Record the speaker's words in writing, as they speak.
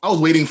I was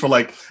waiting for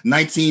like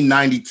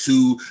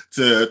 1992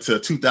 to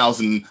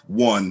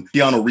 2001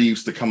 Keanu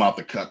Reeves to come out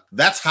the cut.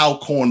 That's how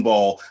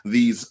cornball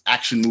these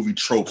action movie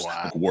tropes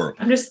were.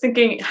 I'm just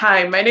thinking,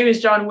 hi, my name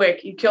is John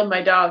Wick. You killed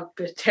my dog.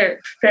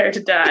 Prepare to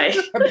die.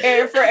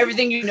 Prepare for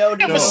everything you know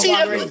to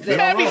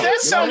Abby, that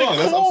sounded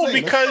cool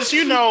because,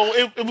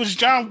 it was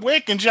John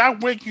Wick, and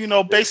John Wick,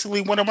 basically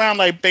went around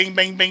like bang,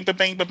 bang, bang, bang,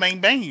 bang, bang,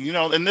 bang,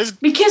 and this...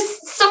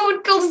 Because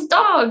someone killed his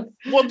dog.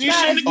 Well, you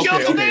should have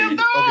killed the damn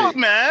dog,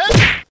 man.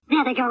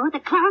 There they go, the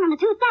clown and the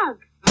two thugs.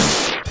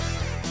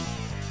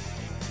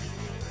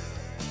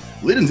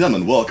 Ladies and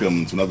gentlemen,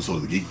 welcome to another episode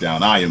of the Geek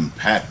Down. I am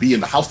Pat B. In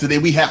the house today,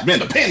 we have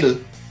Amanda Panda.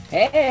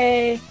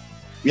 Hey.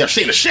 We have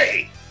Shayna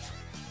Shay.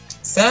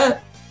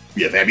 Sup?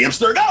 We have Abby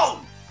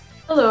Amsterdam.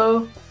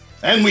 Hello.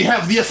 And we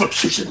have the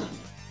Executioner.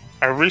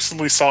 I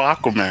recently saw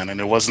Aquaman, and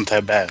it wasn't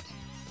that bad.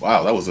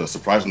 Wow, that was a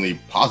surprisingly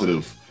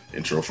positive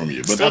intro from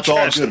you, but Still that's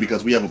all good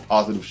because we have a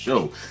positive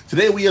show.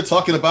 Today we are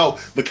talking about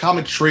the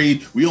comic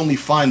trade. We only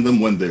find them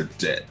when they're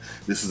dead.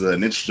 This is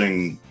an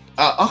interesting,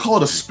 I'll call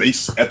it a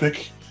space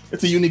epic.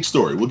 It's a unique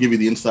story. We'll give you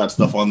the inside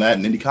stuff on that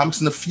and indie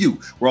comics in a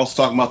few. We're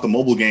also talking about the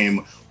mobile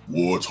game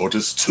War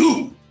Tortoise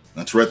 2.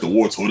 That's right, the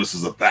War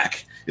Tortoises are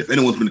back. If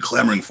anyone's been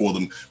clamoring for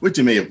them, which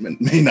you may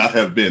not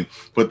have been,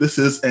 but this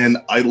is an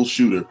idle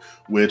shooter,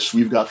 which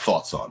we've got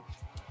thoughts on.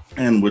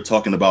 And we're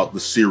talking about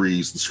the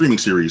streaming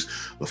series,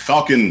 The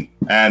Falcon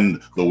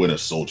and the Winter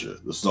Soldier.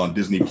 This is on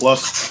Disney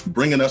Plus,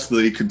 bringing us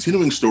the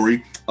continuing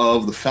story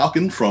of the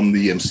Falcon from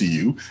the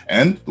MCU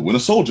and the Winter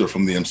Soldier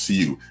from the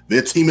MCU.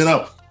 They're teaming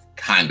up,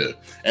 kinda,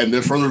 and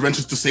their further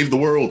adventures to save the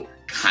world,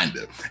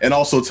 kinda, and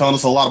also telling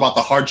us a lot about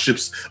the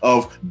hardships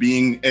of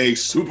being a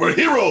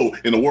superhero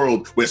in a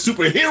world where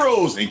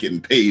superheroes ain't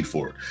getting paid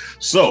for it.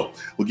 So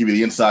we'll give you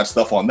the inside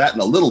stuff on that in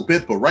a little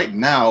bit, but right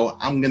now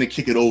I'm gonna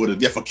kick it over to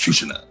the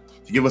Executioner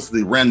to give us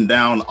the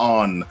rundown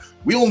on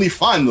We Only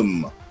Find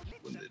Them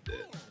When They're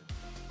Dead.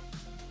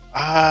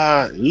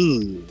 I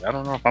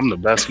don't know if I'm the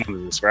best one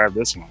to describe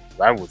this one.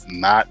 I was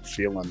not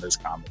feeling this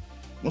comic.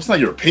 Well, it's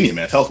not your opinion,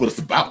 man. Tell us what it's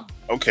about.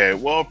 Okay,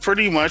 well,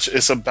 pretty much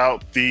it's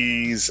about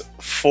these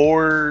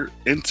 4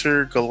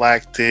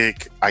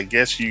 intergalactic, I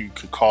guess you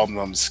could call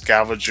them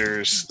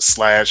scavengers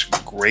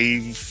 /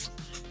 grave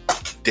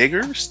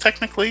diggers,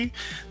 technically.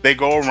 They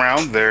go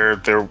around,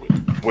 they're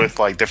with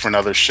like different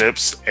other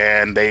ships,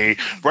 and they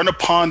run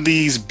upon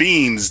these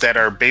beings that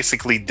are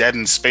basically dead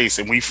in space,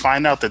 and we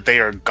find out that they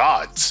are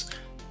gods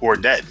who are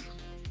dead,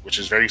 which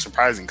is very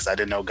surprising because I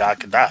didn't know God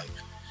could die.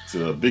 It's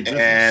a big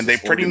difference. And they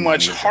pretty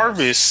much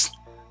harvest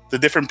the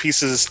different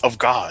pieces of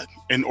God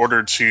in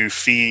order to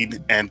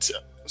feed and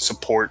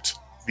support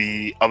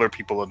the other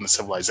people in the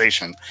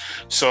civilization.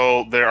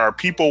 So there are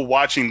people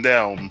watching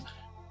them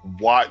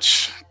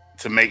watch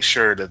to make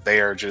sure that they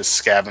are just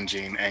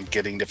scavenging and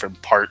getting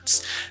different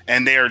parts,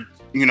 and they are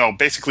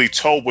basically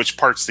told which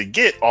parts to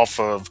get off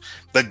of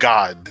the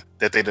god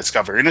that they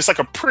discover. And it's like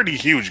a pretty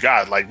huge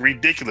god, like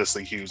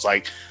ridiculously huge.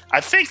 Like I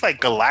think like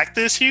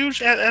Galactus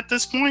huge at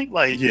this point.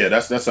 Like yeah,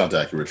 that sounds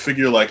accurate.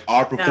 Figure like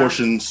our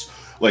proportions,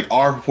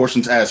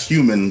 as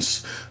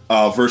humans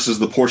versus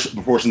the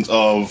proportions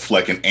of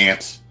like an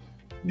ant,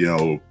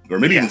 or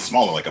maybe even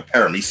smaller, like a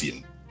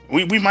paramecium.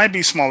 We might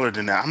be smaller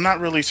than that. I'm not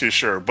really too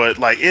sure, but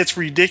like it's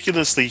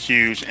ridiculously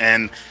huge,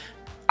 and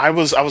I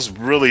was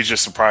really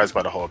just surprised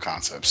by the whole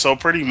concept. So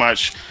pretty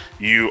much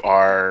you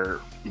are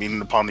meeting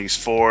upon these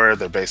 4.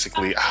 They're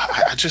basically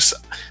I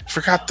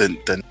forgot the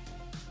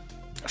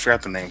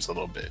names a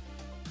little bit.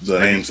 The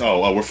names.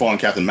 We're following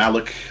Captain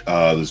Malik.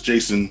 There's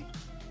Jason,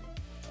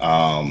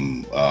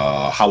 Howard.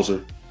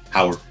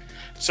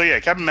 So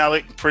yeah, Captain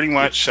Malik pretty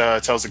much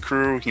tells the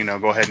crew,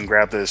 go ahead and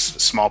grab this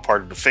small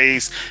part of the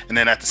face. And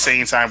then at the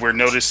same time, we're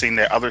noticing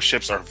that other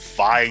ships are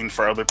vying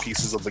for other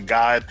pieces of the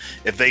god.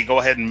 If they go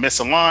ahead and miss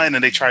a line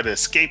and they try to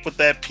escape with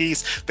that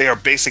piece, they are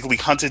basically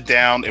hunted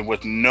down and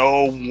with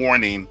no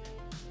warning,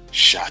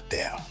 shot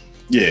down.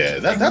 Yeah,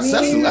 that's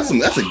a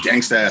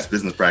gangsta ass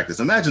business practice.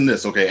 Imagine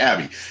this, okay,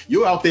 Abby,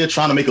 you're out there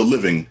trying to make a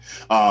living,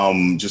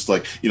 just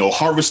like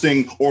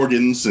harvesting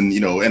organs and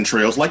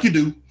entrails like you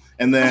do.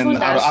 And then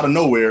out of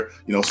nowhere,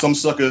 some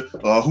sucker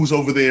who's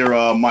over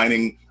there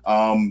mining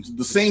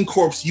the same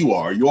corpse you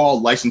are. You're all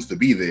licensed to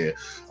be there.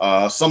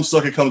 Some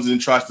sucker comes in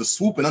and tries to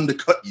swoop and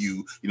undercut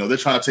you. They're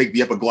trying to take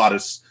the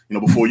epiglottis,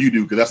 before you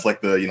do, because that's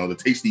like the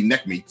tasty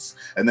neck meats.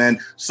 And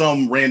then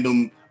some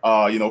random,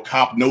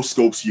 cop no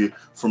scopes you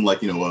from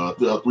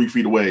 3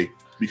 feet away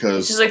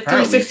because it's like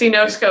 360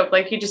 no scope.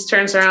 Like he just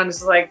turns around and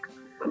is like.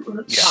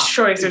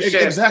 Destroys your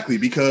ship. Exactly,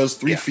 because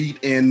 3 feet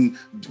in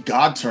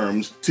God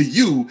terms to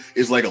you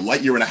is like a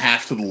light year and a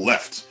half to the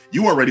left.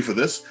 You weren't ready for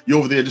this. You're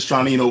over there just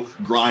trying to,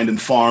 grind and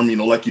farm,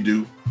 like you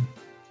do.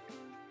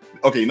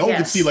 Okay, no one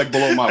can see like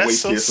below my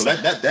waist here, so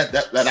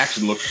that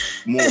action looked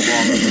more wrong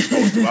than it was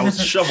supposed to. I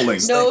was shoveling.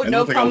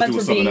 No comments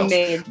were being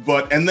made.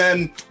 And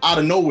then out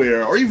of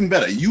nowhere, or even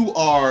better, you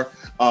are.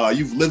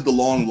 You've lived a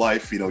long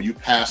life, you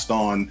passed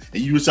on,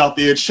 and you just out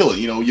there chilling,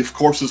 your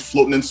corpse is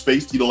floating in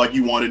space, like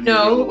you wanted.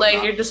 No,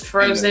 like you're just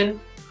frozen.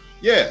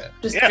 Yeah.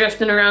 Just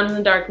drifting around in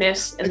the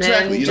darkness, and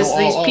Exactly. then just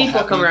these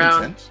people come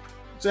around. Content.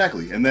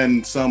 Exactly. And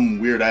then some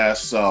weird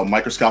ass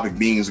microscopic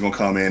beings are gonna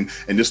come in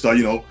and just start,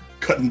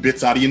 cutting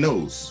bits out of your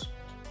nose.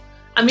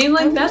 I mean,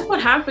 like, that's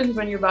what happens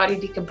when your body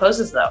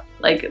decomposes, though.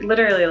 Like,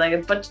 literally, like, a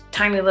bunch of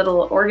tiny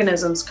little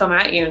organisms come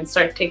at you and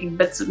start taking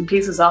bits and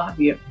pieces off of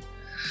you.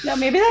 No,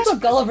 maybe that's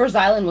what Gulliver's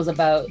Island was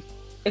about.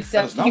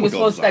 Except he was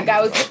supposed to, that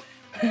guy was...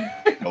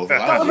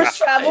 Gulliver's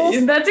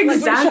Travels? That's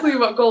exactly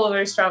what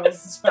Gulliver's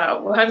Travels is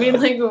about. I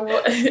mean, like,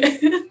 what?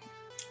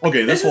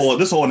 Okay, this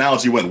whole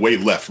analogy went way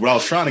left. What I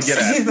was trying to get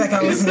at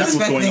is that's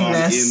what's going on.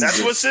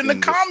 That's what's in the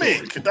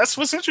comic. That's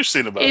what's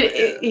interesting about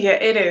it. Yeah,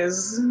 it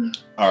is.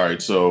 All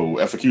right, so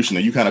Executioner,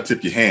 you kind of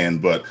tipped your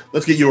hand, but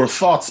let's get your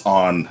thoughts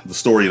on the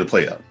story of the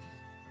play out.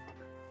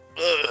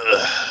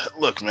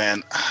 Look,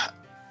 man.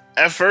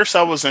 At first,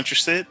 I was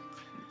interested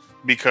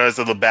because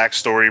of the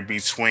backstory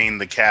between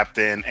the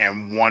captain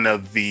and one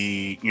of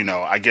the,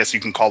 I guess you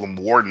can call them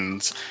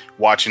wardens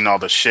watching all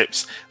the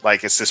ships.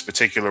 Like, it's this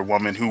particular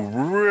woman who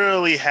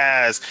really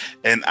has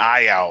an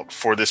eye out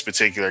for this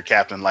particular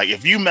captain. Like,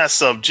 if you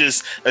mess up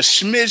just a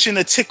smidgen,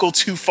 a tickle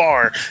too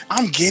far,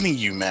 I'm getting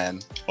you,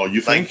 man. Oh, you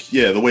think?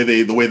 Yeah, the way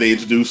they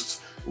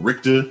introduced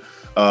Richter,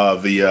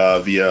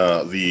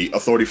 the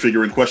authority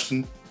figure in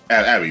question.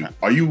 Abby,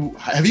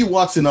 have you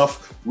watched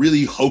enough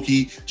really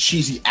hokey,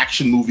 cheesy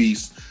action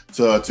movies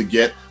to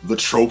get the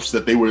tropes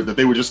that they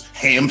were just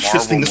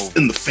ham-fisting us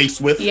in the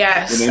face with?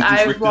 Yes,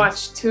 I've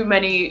watched too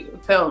many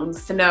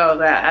films to know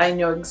that I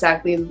know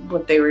exactly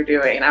what they were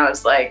doing. And I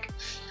was like,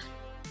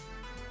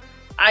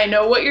 I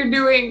know what you're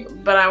doing,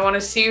 but I want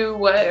to see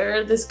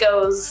where this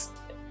goes.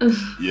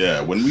 Yeah,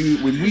 when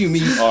we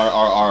meet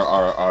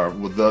our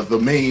the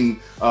main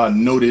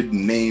noted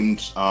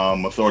named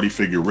authority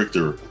figure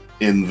Richter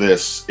in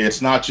this, it's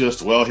not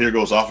just, well, here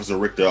goes Officer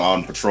Richter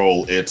on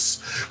patrol.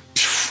 It's,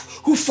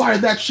 who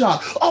fired that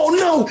shot? Oh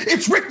no,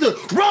 it's Richter!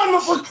 Run,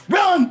 motherfucker,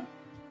 run!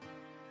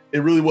 It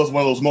really was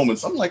one of those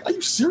moments. I'm like, are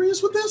you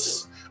serious with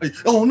this?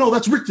 Oh no,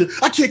 that's Richter.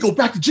 I can't go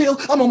back to jail.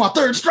 I'm on my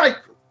third strike.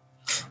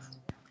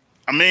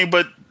 I mean,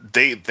 but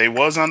they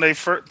was on their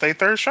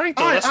third strike,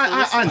 though.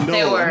 I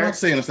know. I'm not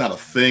saying it's not a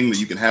thing that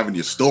you can have in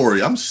your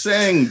story. I'm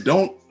saying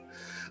don't.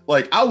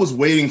 Like, I was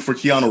waiting for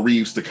Keanu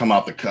Reeves to come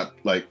out the cut.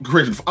 Like,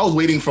 I was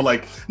waiting for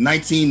like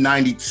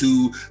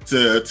 1992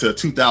 to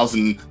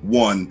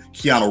 2001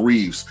 Keanu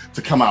Reeves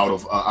to come out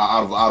of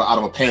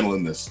a panel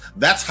in this.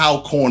 That's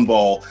how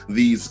cornball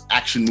these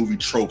action movie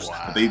tropes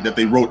that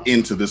they wrote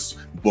into this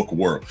book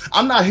were.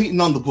 I'm not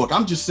hating on the book.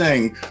 I'm just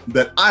saying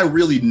that I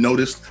really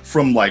noticed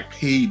from like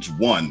page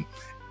 1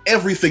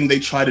 everything they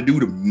try to do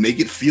to make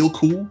it feel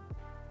cool.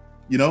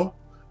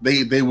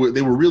 They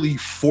were really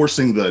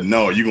forcing the,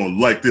 no, you're gonna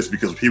like this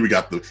because here we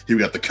got the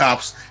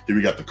cops, here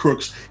we got the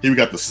crooks, here we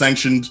got the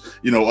sanctioned,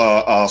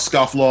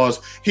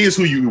 scofflaws. Here's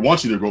who we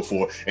want you to vote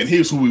for, and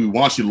here's who we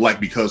want you to like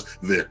because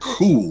they're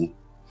cool,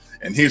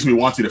 and here's who we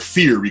want you to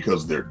fear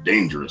because they're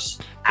dangerous.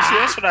 See,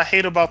 that's what I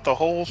hate about the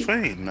whole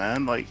thing,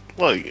 man. Like,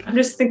 look. I'm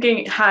just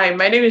thinking, hi,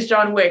 my name is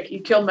John Wick. You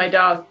killed my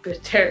dog.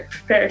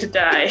 Prepare to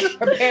die.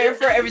 Prepare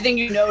for everything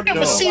you know to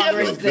but see,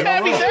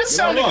 that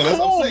sounded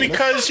cool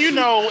because,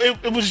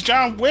 it was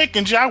John Wick,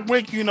 and John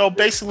Wick,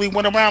 basically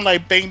went around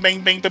like bang,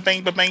 bang, bang, bang,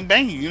 bang, bang,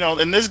 bang,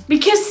 and this...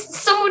 Because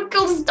someone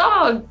killed his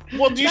dog.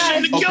 Well, you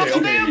shouldn't have killed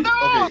the damn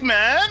dog,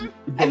 man.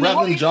 But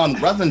rather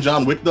than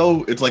John Wick,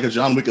 though, it's like a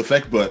John Wick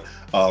effect, but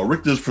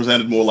Richter's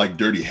presented more like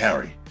Dirty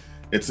Harry.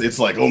 It's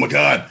like, oh my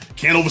God,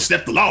 can't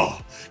overstep the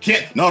law.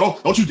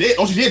 Don't you dare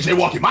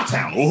jaywalk in my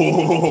town.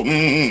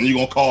 You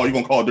gonna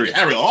call Dirty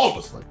Harry on all of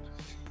us. Like,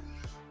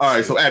 all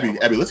right, so Abby,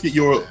 let's get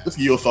your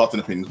thoughts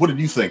and opinions. What did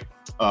you think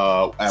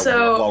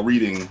while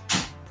reading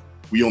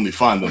We Only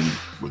Find Them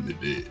When They're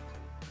Dead?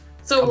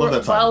 So I love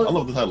that title. I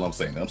love the title. I'm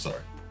saying that. I'm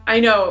sorry.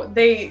 I know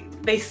they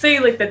say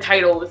like the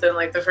title within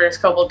like the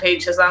first couple of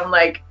pages. I'm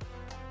like,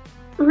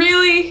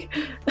 really?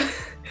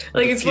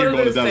 Like, it's one of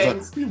those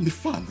things. We only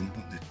find them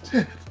when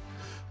they're dead.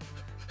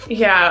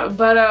 Yeah,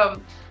 but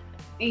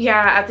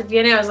at the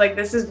beginning I was like,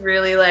 this is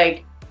really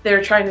like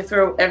they're trying to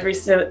throw every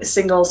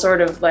single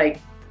sort of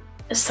like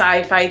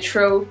sci-fi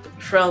trope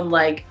from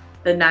like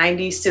the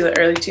 90s to the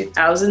early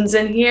 2000s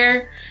in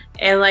here,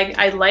 and like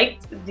I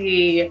liked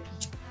the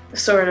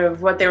sort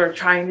of what they were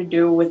trying to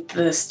do with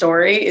the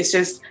story. It's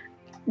just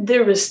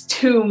there was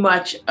too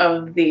much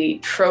of the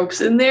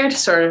tropes in there to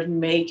sort of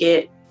make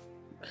it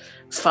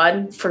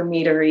fun for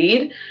me to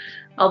read.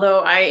 Although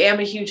I am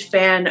a huge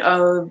fan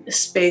of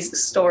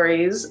space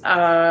stories,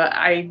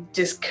 I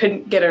just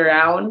couldn't get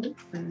around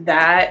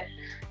that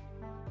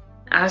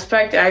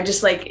aspect. I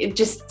just it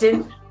just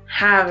didn't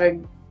have a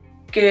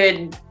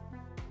good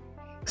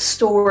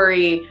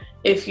story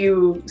if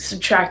you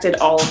subtracted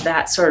all of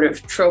that sort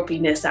of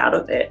tropiness out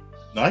of it.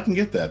 No, I can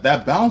get that.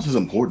 That balance is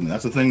important.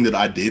 That's the thing that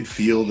I did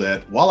feel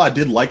that while I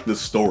did like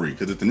this story,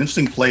 because it's an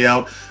interesting play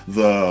out,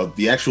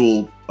 the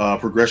actual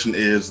progression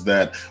is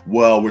that,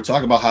 well, we're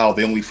talking about how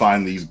they only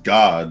find these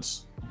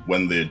gods,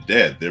 when they're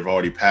dead. They've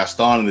already passed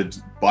on, and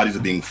their bodies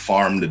are being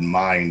farmed and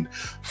mined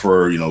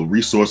for, you know,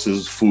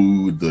 resources,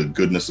 food, the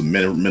goodness of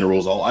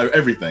minerals,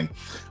 everything.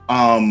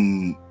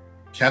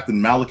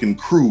 Captain Malik and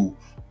crew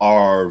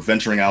are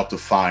venturing out to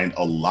find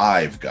a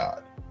live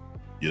god,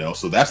 you know.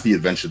 So that's the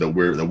adventure that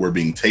we're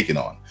being taken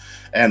on,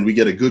 and we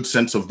get a good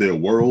sense of their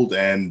world,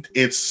 and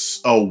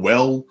it's a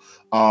well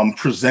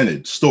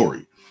presented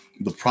story.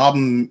 The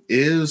problem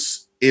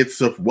is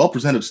it's a well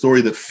presented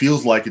story that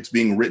feels like it's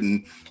being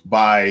written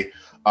by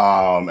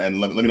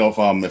and let me know if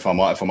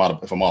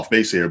I'm off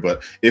base here,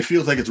 but it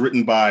feels like it's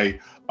written by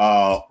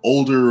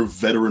older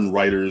veteran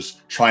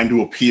writers trying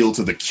to appeal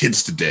to the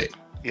kids today.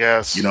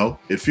 Yes. You know,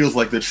 it feels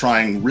like they're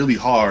trying really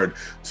hard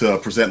to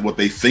present what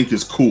they think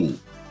is cool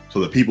so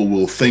that people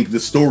will think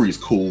this story is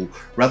cool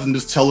rather than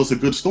just tell us a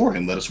good story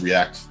and let us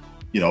react,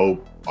 you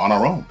know, on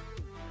our own.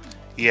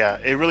 Yeah,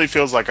 it really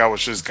feels like I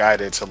was just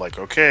guided to like,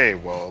 okay,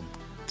 well,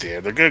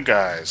 they're the good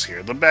guys, here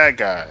are the bad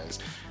guys.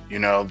 You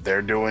know,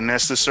 they're doing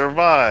this to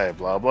survive,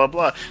 blah, blah,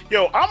 blah.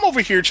 Yo, I'm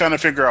over here trying to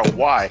figure out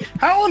why.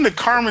 How in the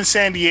Carmen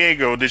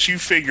Sandiego did you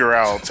figure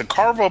out to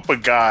carve up a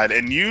god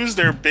and use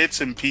their bits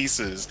and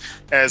pieces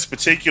as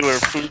particular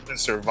food and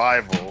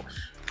survival?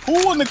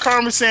 Who in the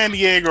Carmen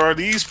Sandiego are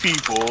these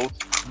people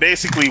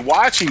basically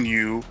watching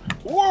you?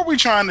 Who are we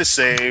trying to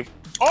save?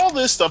 All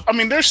this stuff. I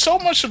mean, there's so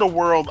much of the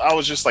world. I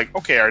was just like,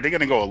 okay, are they going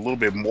to go a little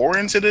bit more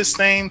into this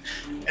thing?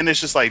 And it's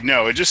just like,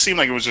 no, it just seemed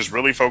like it was just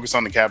really focused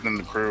on the captain and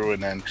the crew.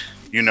 And then,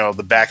 you know,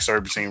 the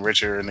backstory between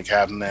Richard and the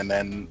captain. And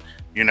then,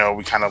 you know,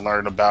 we kind of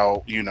learn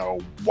about, you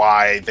know,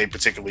 why they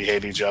particularly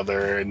hate each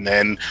other. And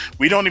then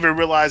we don't even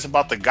realize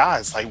about the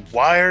gods. Like,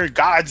 why are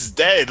gods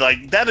dead?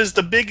 Like, that is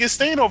the biggest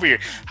thing over here.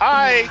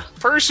 Hi,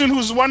 person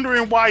who's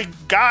wondering why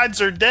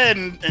gods are dead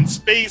in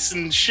space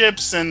and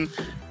ships and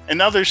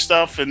other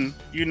stuff, and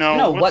you know,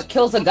 no, what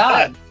kills a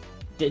god?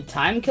 Did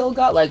time kill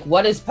God? Like,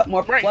 what is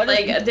more? Right. What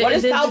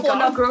is powerful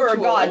enough for a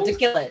god to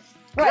kill it?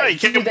 Right.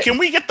 Can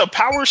we get the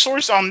power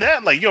source on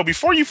that? Like, yo,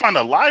 before you find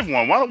a live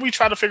one, why don't we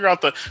try to figure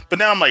out the? But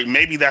then I'm like,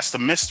 maybe that's the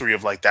mystery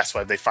of like that's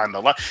why they find the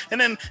live. And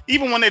then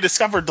even when they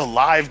discovered the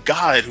live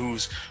god,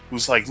 who's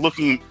like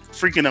looking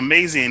freaking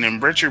amazing,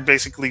 and Richard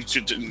basically,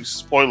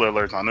 spoiler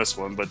alert on this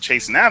one, but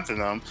chasing after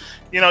them,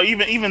 you know,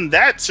 even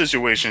that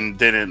situation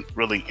didn't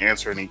really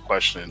answer any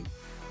question.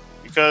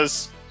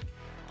 Because,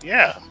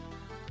 yeah,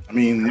 I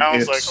mean, and I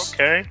was like,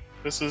 okay,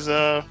 this is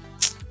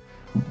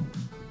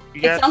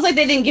It sounds like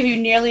they didn't give you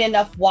nearly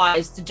enough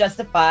whys to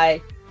justify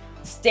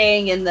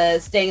staying in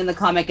the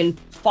comic and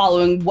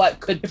following what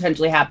could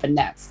potentially happen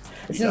next.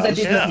 It seems like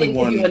they just didn't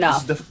give you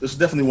enough. This is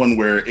definitely one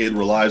where it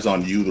relies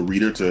on you, the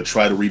reader, to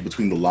try to read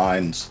between the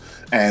lines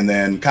and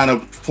then kind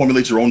of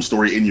formulate your own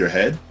story in your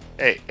head.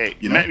 Hey,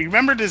 you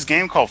remember this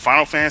game called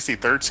Final Fantasy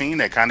 13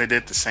 that kind of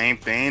did the same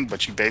thing,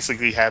 but you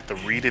basically had to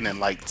read it in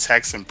like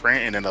text and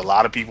print, and then a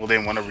lot of people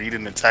didn't want to read it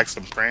in text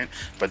and print,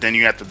 but then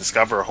you had to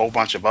discover a whole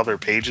bunch of other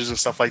pages and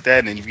stuff like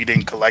that, and if you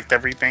didn't collect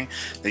everything,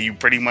 then you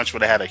pretty much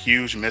would have had a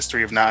huge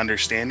mystery of not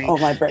understanding. Oh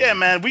my brain. Yeah,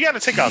 man, we got to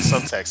take out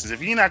subtexts.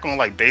 If you're not going to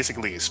like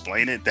basically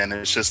explain it, then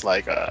it's just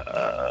like,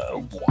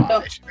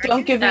 why?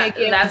 Don't give me a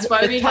game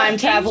with time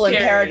travel and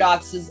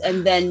paradoxes,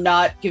 and then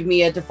not give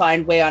me a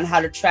defined way on how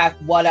to track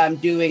what I'm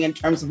doing in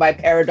terms of my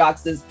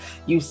paradoxes,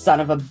 you son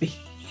of a bitch.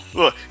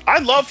 Look, I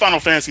love Final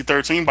Fantasy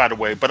 13, by the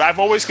way, but I've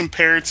always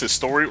compared to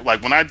story,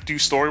 like when I do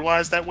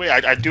story-wise that way,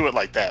 I do it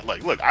like that.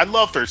 Like, look, I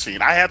love 13.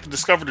 I have to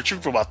discover the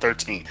truth about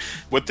 13.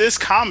 With this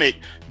comic,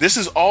 this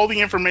is all the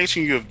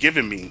information you have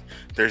given me.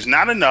 There's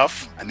not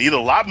enough. I need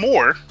a lot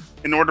more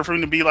in order for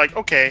me to be like,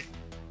 okay,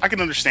 I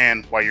can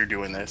understand why you're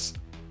doing this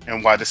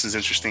and why this is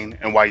interesting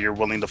and why you're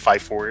willing to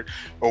fight for it,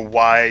 or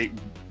why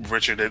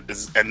Richard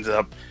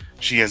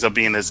she ends up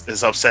being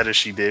as upset as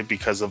she did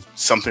because of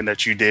something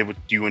that you did with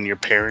you and your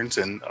parents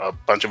and a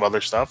bunch of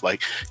other stuff.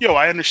 Like, yo,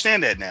 I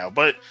understand that now.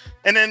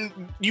 And then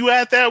you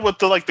add that with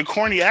the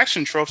corny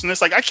action tropes, and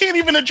it's like, I can't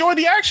even enjoy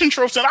the action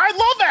tropes, and I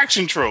love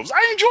action tropes.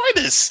 I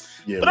enjoy this.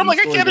 Yeah, but I'm like,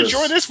 I can't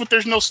enjoy this, but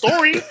there's no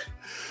story.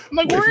 I'm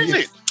like, where is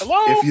it?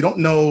 Hello? If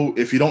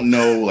you don't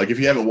know, like if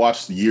you haven't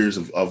watched years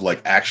of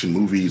like action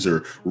movies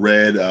or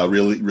read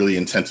really, really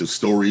intensive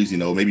stories, you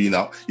know, maybe you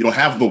don't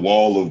have the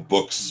wall of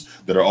books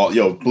that are all,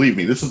 believe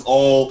me, this is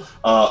all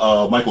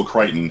Michael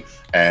Crichton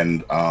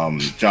and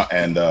John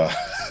and what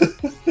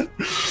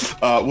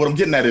I'm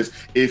getting at is,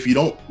 if you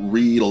don't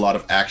read a lot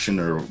of action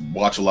or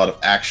watch a lot of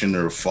action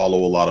or follow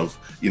a lot of,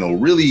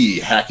 really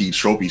hacky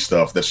tropey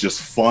stuff that's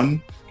just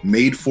fun,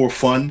 made for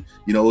fun,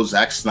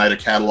 Zack Snyder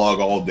catalog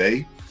all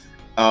day,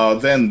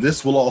 then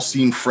this will all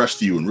seem fresh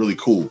to you and really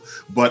cool.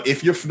 But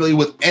if you're familiar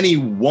with any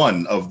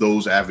one of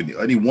those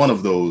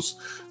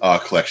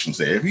collections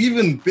there, if you've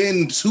even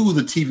been to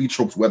the TV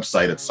Tropes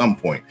website at some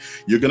point,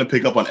 you're going to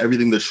pick up on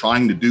everything they're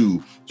trying to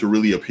do to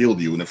really appeal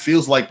to you. And it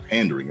feels like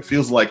pandering. It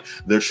feels like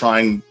they're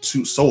trying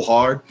so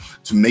hard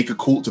to make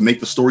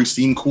the story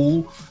seem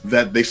cool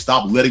that they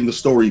stop letting the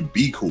story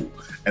be cool.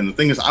 And the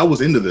thing is, I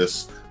was into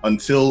this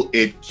until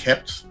it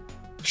kept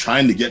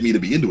trying to get me to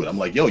be into it. I'm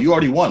like, yo, you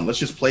already won. Let's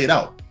just play it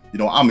out.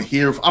 I'm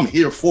here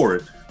for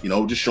it.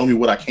 Just show me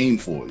what I came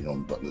for.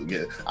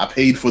 I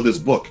paid for this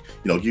book.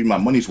 Give me my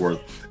money's worth.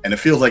 And it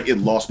feels like it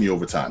lost me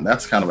over time. That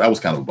was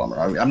kind of a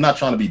bummer. I'm not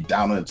trying to be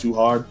down on it too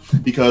hard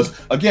because,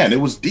 again, it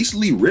was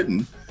decently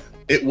written.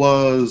 It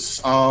was,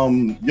 the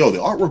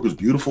artwork was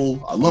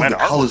beautiful. I love the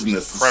colors in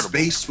this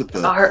space with the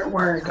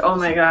artwork. Oh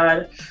my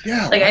God.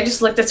 Yeah. Like, I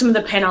just looked at some of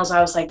the panels.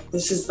 I was like,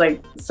 this is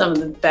like some of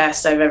the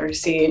best I've ever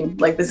seen.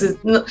 Like, this is,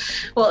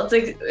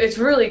 it's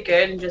really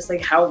good. And just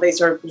like how they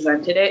sort of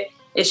presented it.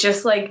 It's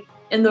just like,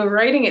 and the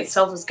writing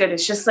itself is good.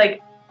 It's just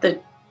like the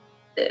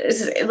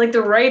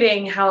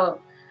writing,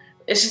 how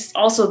it's just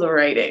also the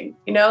writing,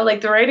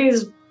 like the writing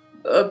is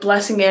a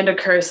blessing and a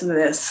curse in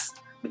this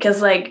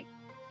because like,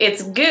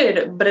 it's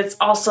good, but it's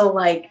also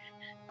like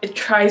it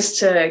tries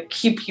to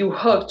keep you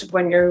hooked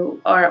when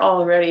you are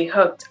already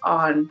hooked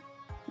on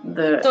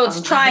the. So it's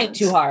trying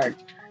too hard.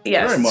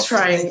 Yes, it's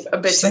trying a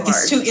bit too hard.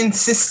 It's too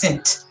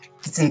insistent.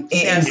 It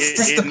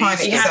insists upon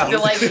itself. You have to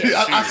like it.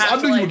 I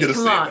knew you were gonna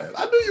say that.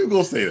 I knew you were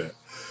gonna say that.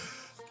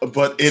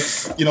 But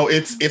it's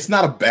it's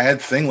not a bad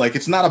thing. Like,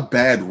 it's not a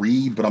bad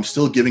read, but I'm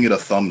still giving it a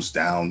thumbs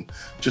down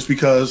just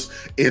because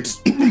it's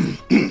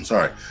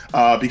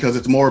because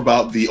it's more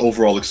about the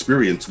overall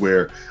experience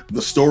where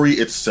the story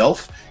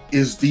itself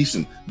is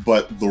decent,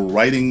 but the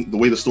writing, the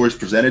way the story's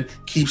presented,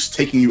 keeps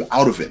taking you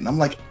out of it. And I'm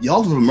like,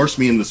 y'all have immersed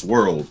me in this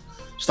world.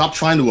 Stop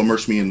trying to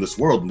immerse me in this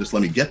world and just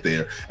let me get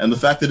there. And the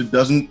fact that it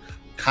doesn't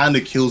kind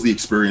of kills the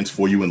experience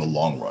for you in the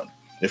long run.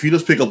 If you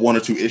just pick up 1 or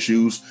 2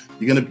 issues,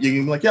 you're gonna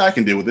be like, yeah, I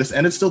can deal with this,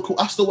 and it's still cool.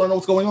 I still want to know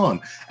what's going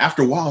on.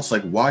 After a while, it's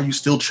like, why are you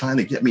still trying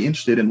to get me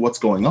interested in what's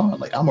going on?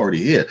 Like, I'm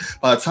already here.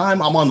 By the time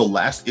I'm on the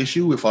last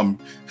issue, if I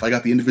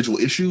got the individual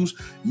issues,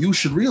 you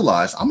should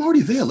realize I'm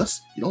already there.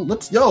 You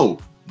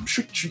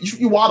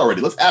want already.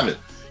 Let's have it.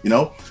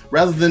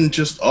 Rather than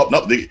just, oh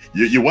no,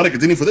 you want to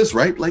continue for this,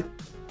 right? Like,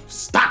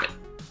 stop it.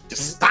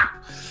 Just stop.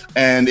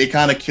 And it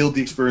kind of killed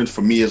the experience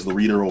for me as the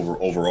reader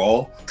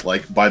overall.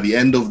 Like, by the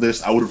end of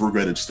this, I would have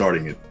regretted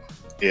starting it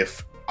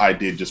if I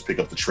did just pick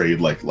up the trade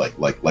like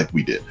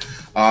we did.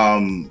 So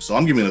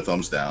I'm giving it a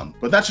thumbs down,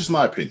 but that's just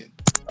my opinion.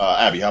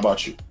 Abby, how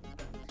about you?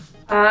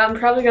 I'm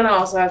probably gonna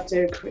also have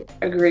to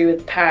agree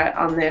with Pat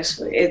on this.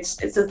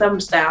 It's a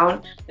thumbs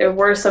down. There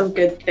were some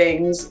good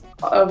things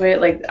of it.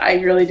 Like, I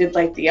really did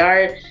like the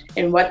art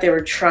and what they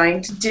were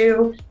trying to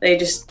do. They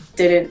just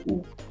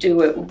didn't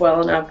do it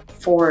well enough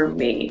for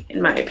me, in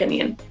my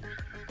opinion.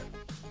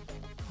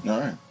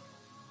 All right.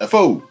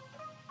 FO.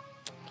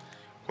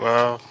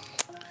 Well,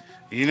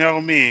 you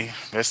know me,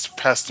 Mr.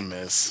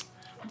 Pessimist.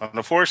 But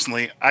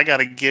unfortunately, I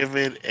gotta give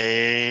it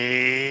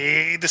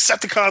a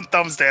Decepticon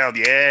thumbs down.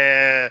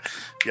 Yeah.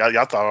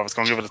 Y'all thought I was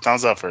gonna give it a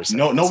thumbs up first.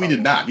 No, we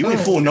did not. You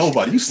ain't fooling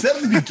nobody. You said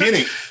at the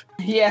beginning.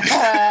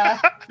 Yeah.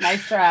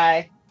 Nice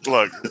try.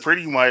 Look,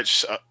 pretty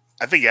much,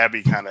 I think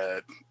Abby kind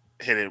of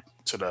hit it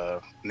to the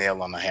nail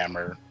on the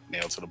hammer,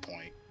 nail to the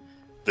point.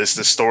 The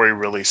story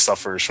really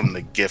suffers from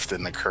the gift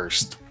and the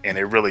cursed, and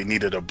it really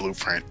needed a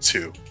blueprint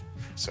too.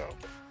 So,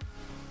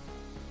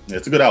 yeah,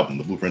 it's a good album,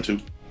 The Blueprint 2.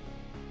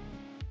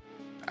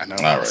 I know.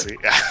 All right. See?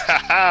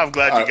 I'm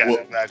glad you got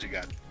it. I'm glad you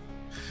got it.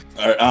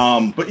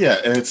 All right, but yeah,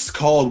 it's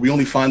called We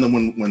Only Find Them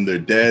When They're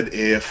Dead.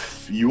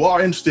 If you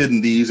are interested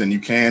in these and you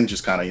can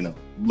just kind of,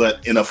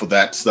 let enough of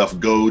that stuff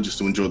go just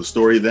to enjoy the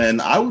story,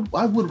 then I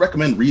would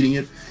recommend reading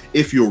it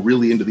if you're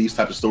really into these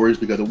type of stories,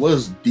 because it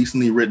was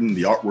decently written.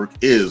 The artwork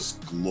is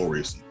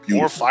glorious and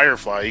beautiful. Or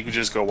Firefly. You could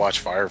just go watch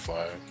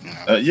Firefly.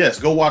 Yes,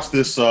 go watch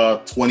this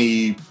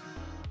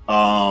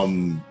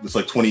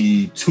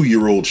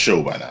 22-year-old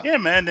show by now. Yeah,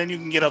 man, then you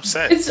can get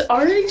upset. It's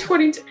already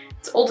 22.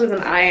 It's older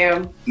than I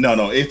am.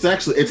 No, it's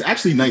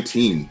actually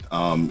 19.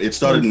 It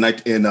started in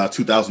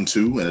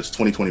 2002, and it's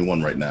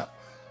 2021 right now.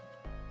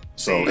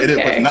 So It is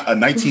a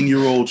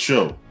 19-year-old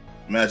show.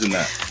 Imagine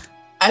that.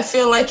 I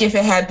feel like if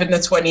it had been the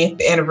 20th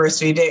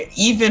anniversary, there,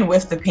 even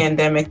with the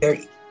pandemic, there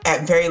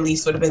at very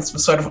least would have been some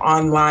sort of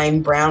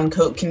online brown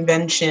coat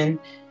convention.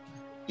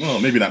 Well,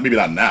 maybe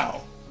not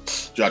now.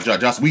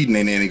 Joss Whedon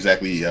ain't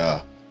exactly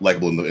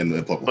likable in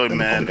the public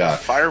eye.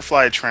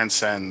 Firefly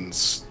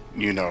transcends,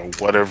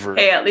 whatever.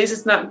 Hey, at least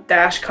it's not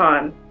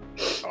DashCon.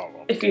 Oh.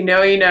 If you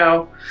know, you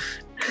know.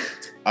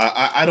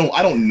 I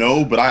don't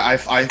know, but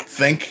I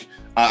think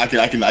I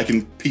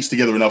can piece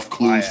together enough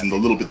clues from the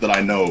little bit that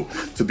I know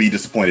to be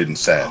disappointed and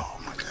sad.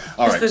 Oh my God.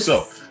 All right,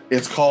 so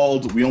it's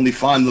called We Only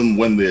Find Them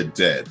When They're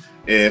Dead.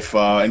 If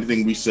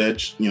anything we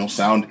said,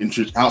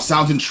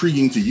 sounds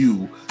intriguing to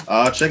you,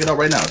 check it out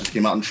right now. It just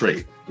came out in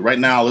trade. But right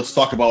now, let's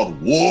talk about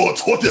War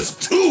Tortoise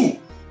 2,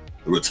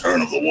 the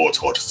return of the War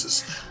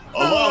Tortoises.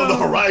 Along the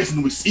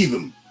horizon, we see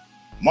them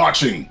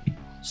marching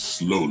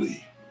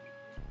slowly.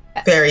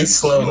 Very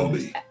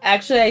slowly.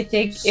 Actually, I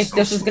think if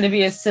this was going to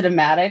be a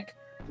cinematic,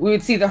 we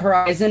would see the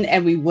horizon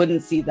and we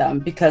wouldn't see them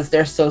because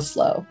they're so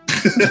slow.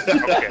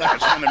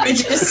 Okay,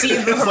 just see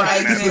the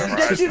horizon.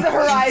 Just see the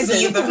horizon.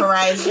 See the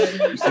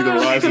horizon. You see the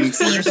horizon.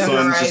 The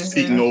sun's just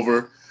peeking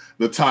over.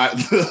 The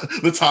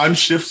time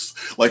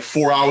shifts like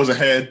 4 hours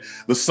ahead.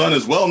 The sun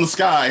is well in the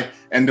sky,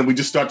 and then we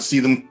just start to see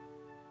them.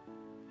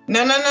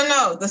 No.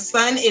 The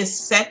sun is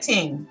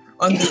setting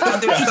on the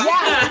other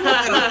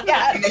side,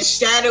 Yeah. and a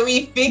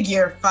shadowy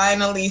figure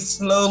finally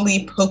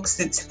slowly pokes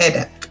its head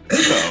up.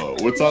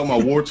 We're talking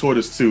about War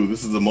Tortoise 2.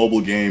 This is a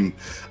mobile game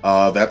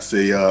that's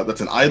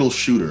an idle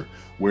shooter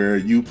where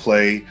you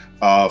play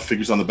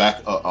figures on the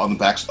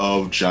backs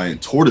of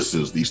giant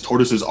tortoises. These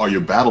tortoises are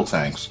your battle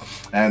tanks,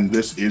 and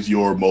this is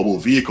your mobile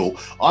vehicle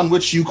on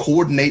which you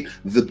coordinate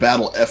the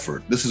battle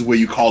effort. This is where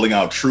you're calling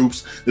out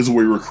troops. This is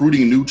where you're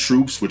recruiting new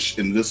troops, which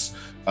in this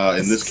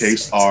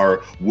case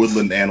are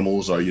woodland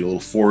animals, are your little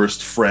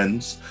forest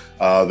friends.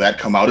 That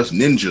come out as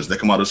ninjas, that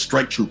come out as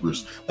strike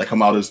troopers, that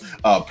come out as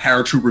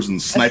paratroopers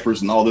and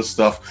snipers and all this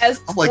stuff. As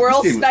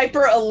squirrel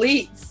sniper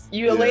elites.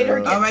 You later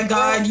get oh my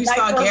god, you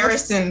saw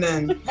Garrison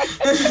then.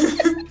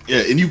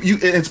 Yeah, and you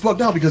it's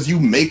bugged out because you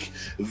make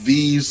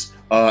these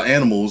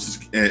animals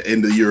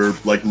into your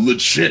like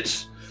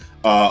legit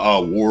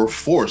war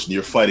force, and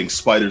you're fighting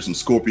spiders and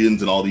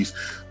scorpions and all these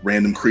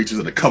random creatures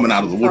that are coming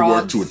out of the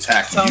woodwork to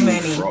attack so you.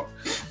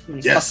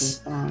 Many.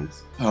 Yes.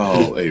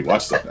 Oh, hey,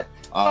 watch stuff now.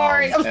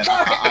 I'm sorry.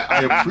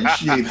 I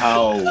appreciate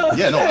how.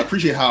 I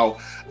appreciate how.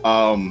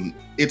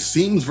 It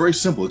seems very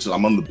simple. It's just,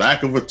 I'm on the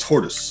back of a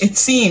tortoise. It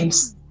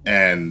seems.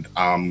 And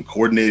I'm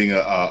coordinating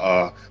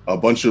a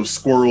bunch of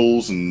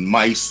squirrels and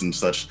mice and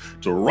such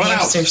to run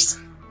Hamsters.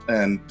 out.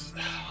 And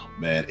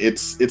man,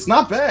 it's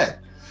not bad.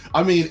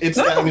 I mean,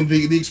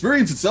 the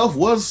experience itself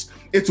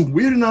it's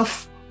weird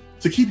enough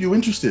to keep you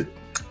interested.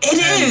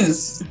 It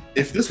is.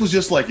 If this was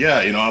just like,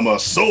 I'm a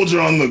soldier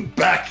on the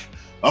back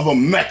of a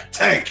mech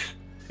tank.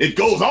 It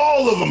goes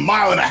all of 1.5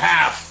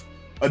 miles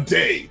a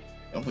day.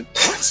 I'm like,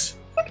 what?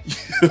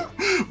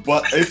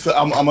 But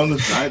I'm on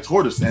this giant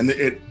tortoise, and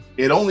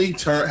it only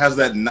has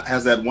that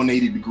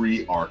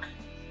 180-degree arc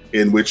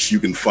in which you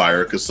can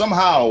fire, because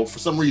somehow, for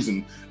some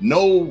reason,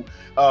 no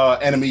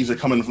enemies are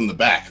coming from the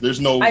back. There's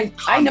no.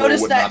 I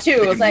noticed that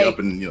too. It was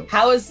like,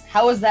 how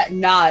is that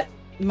not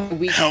my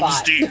weak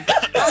spot?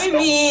 I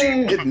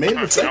mean, it made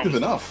it effective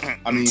enough.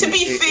 I mean, to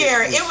be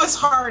fair, it was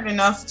hard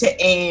enough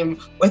to aim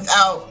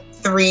without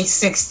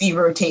 360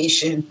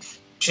 rotation.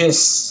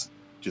 Just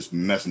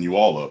messing you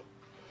all up.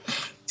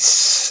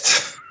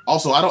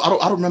 Also, I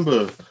don't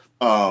remember.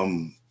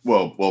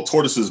 Well,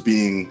 tortoises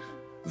being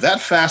that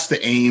fast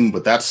to aim,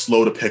 but that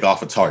slow to pick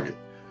off a target.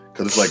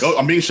 Because it's like, oh,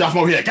 I'm being shot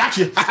from over here.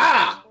 Gotcha! Ha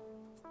ha!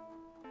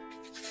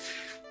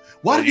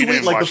 Why did you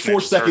wait like the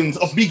 4 seconds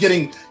of me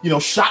getting,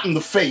 shot in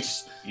the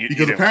face?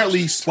 Because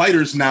apparently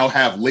spiders now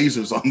have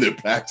lasers on their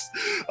backs,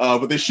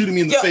 but they're shooting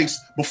me in the face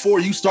before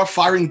you start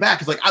firing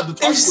back. It's like the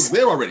target was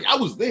there already. I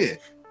was there.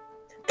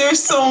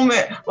 There's so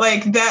many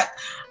like that.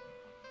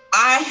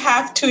 I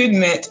have to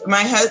admit,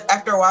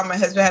 after a while, my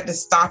husband had to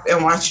stop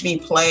and watch me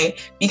play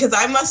because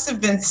I must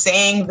have been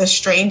saying the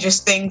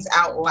strangest things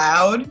out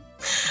loud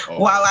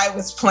while I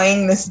was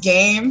playing this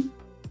game.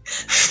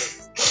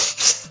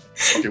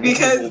 Okay,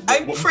 because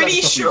I'm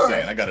pretty sure.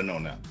 I gotta know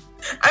now.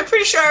 I'm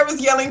pretty sure I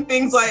was yelling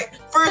things like,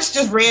 first,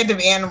 just random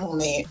animal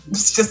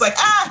names, just like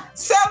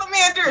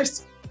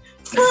salamanders,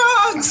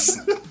 frogs.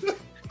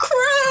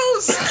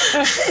 Crows.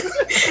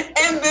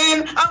 And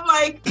then I'm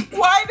like,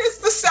 why does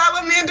the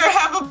salamander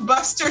have a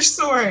buster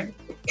sword?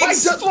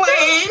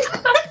 Explain.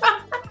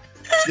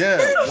 Yeah,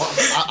 well,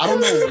 I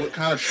don't know what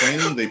kind of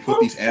training they put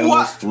these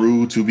animals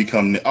through to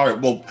become. All right,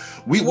 well,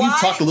 we've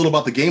talked a little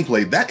about the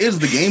gameplay. That is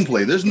the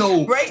gameplay. There's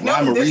no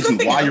rhyme or reason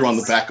why you're on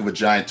the back of a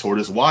giant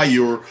tortoise, why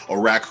you're a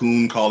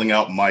raccoon calling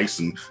out mice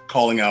and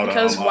calling out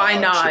why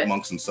not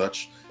chipmunks and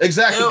such.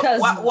 Exactly.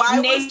 Because why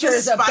nature was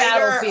is the a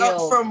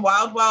battlefield. From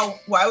why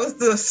was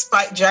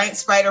the giant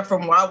spider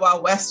from Wild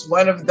Wild West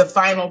one of the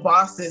final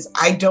bosses?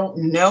 I don't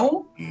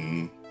know.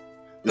 Mm-hmm.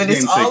 But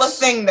it's all a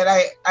thing that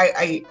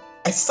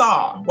I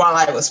saw while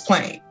I was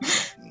playing.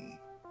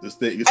 This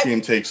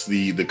game takes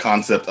the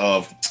concept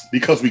of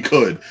because we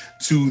could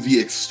to the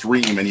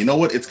extreme, and you know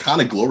what? It's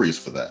kind of glorious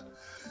for that.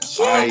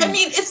 Yeah, I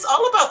mean, it's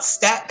all about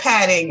stat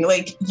padding.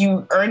 Like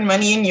you earn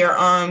money in your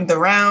the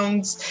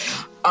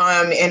rounds,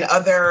 and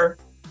other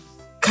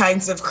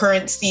kinds of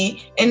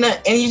currency, and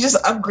you just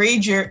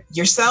upgrade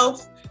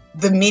yourself.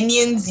 The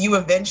minions you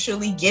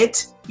eventually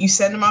get, you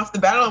send them off the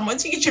battle, and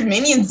once you get your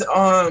minions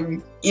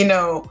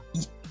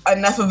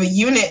enough of a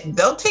unit,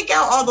 they'll take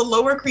out all the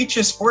lower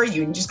creatures for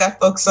you, and you just got to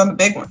focus on the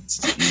big ones.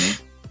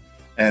 Mm-hmm.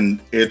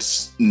 And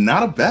it's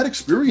not a bad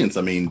experience.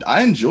 I mean,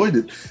 I enjoyed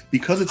it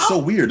because it's so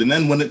weird. And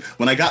then when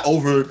I got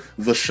over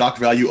the shock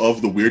value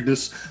of the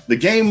weirdness, the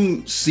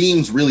game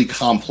seems really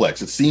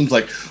complex. It seems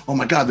like, oh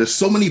my God, there's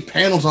so many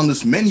panels on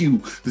this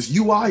menu. This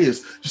UI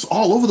is just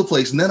all over the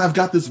place. And then I've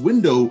got this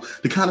window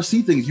to kind of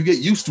see things. You get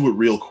used to it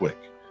real quick.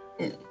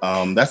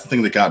 That's the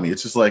thing that got me.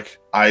 It's just like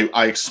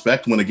I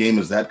expect when a game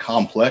is that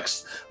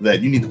complex that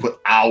you need to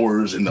put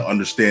hours into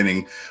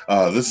understanding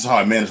this is how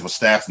I manage my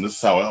stats and this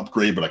is how I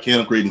upgrade, but I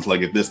can't upgrade until I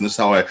get this, and this is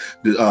how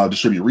I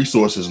distribute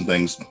resources and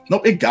things.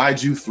 Nope, it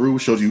guides you through,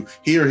 shows you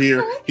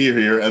here,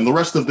 and the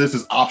rest of this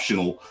is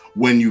optional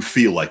when you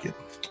feel like it.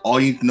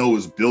 All you need to know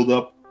is build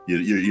up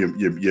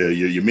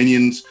your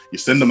minions, you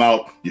send them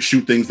out, you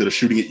shoot things that are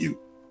shooting at you.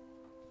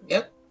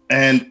 Yep.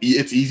 And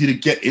it's easy to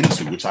get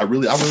into, which I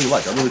really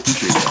like. I really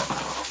appreciate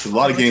that. Because a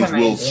lot of games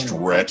will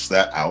stretch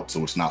that out,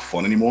 so it's not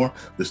fun anymore.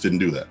 This didn't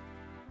do that.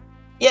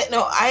 Yeah,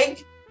 no, I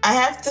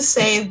have to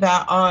say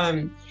that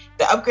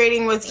the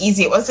upgrading was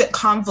easy. It wasn't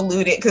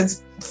convoluted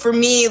because for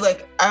me,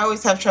 like I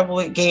always have trouble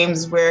with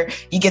games where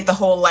you get the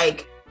whole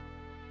like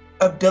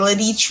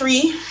ability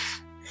tree.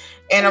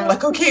 And I'm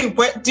like, okay,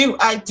 what do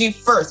I do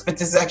first? But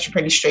this is actually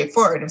pretty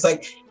straightforward. It's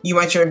like, you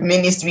want your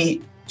minions to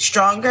be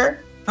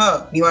stronger?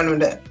 Oh, you want them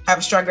to have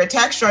a stronger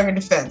attack, stronger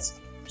defense.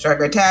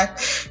 Stronger attack,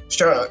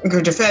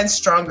 stronger defense,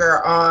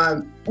 stronger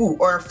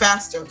or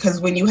faster.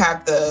 Because when you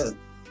have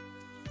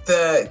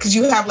because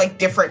you have like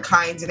different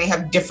kinds and they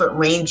have different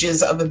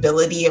ranges of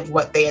ability of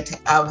what they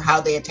of how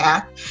they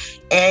attack.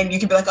 And you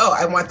can be like, oh,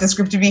 I want this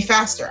group to be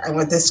faster. I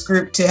want this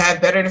group to have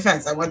better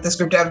defense. I want this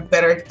group to have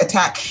better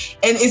attack.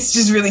 And it's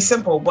just really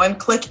simple. One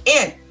click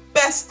in.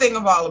 Best thing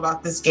of all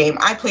about this game,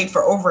 I played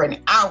for over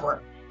an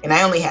hour and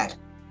I only had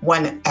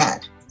one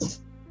ad.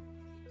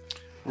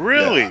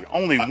 Really? Yeah.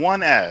 Only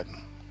one ad?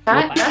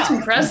 That's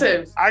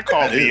impressive. I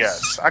call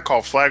BS. I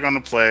call flag on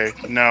the play.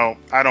 No,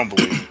 I don't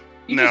believe it.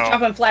 You just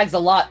dropping flags a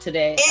lot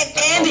today.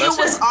 And it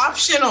was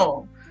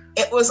optional.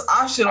 It was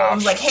optional. It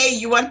was like, hey,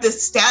 you want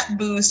this stat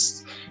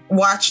boost?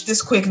 Watch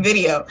this quick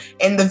video.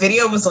 And the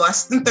video was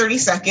less than 30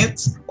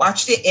 seconds.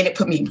 Watched it and it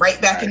put me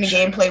right back into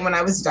gameplay when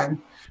I was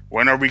done.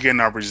 When are we getting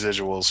our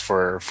residuals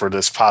for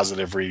this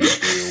positive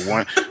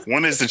review?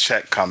 When is the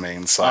check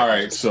coming? So, all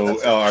right, so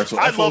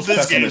I love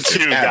this game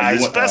too,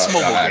 guys. Best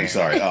mobile game. I'm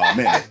sorry,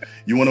 man.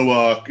 You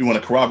want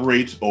to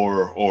corroborate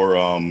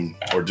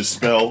or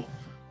dispel?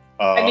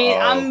 I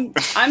mean,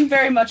 I'm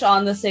very much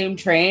on the same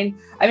train.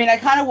 I mean, I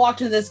kind of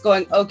walked into this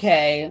going,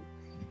 okay,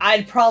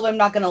 I'm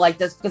not going to like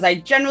this because I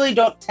generally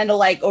don't tend to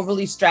like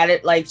overly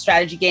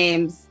strategy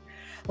games.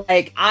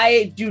 Like,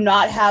 I do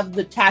not have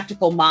the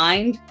tactical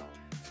mind,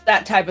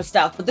 that type of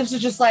stuff. But this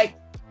is just like,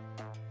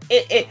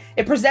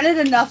 it presented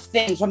enough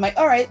things where I'm like,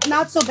 all right,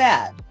 not so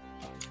bad.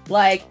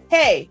 Like,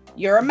 hey,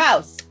 you're a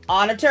mouse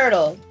on a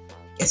turtle.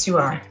 Yes, you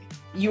are.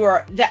 You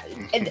are that,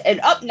 and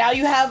up now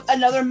you have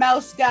another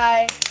mouse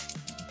guy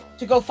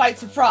to go fight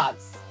some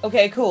frogs.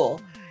 Okay,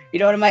 cool. You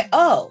know what I'm like?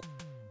 Oh,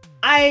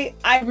 I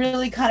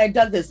really kind of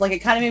dug this. Like, it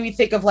kind of made me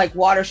think of like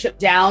Watership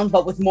Down,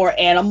 but with more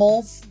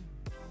animals.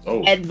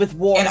 Oh. And with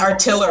war and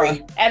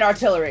artillery. And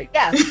artillery.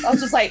 Yes. I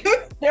was just like,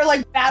 they're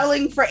like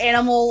battling for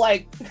animal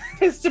like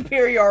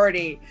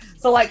superiority.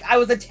 So like I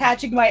was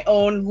attaching my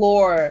own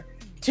lore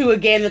to a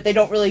game that they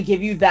don't really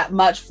give you that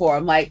much for.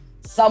 I'm like,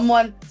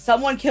 someone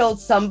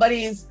killed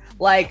somebody's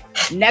like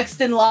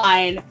next in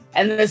line,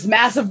 and then this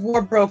massive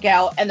war broke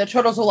out, and the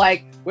turtles were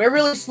like, we're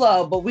really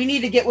slow, but we need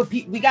to get with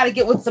we got to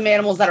get with some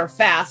animals that are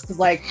fast, because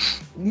like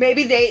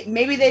maybe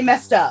they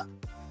messed up.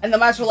 And the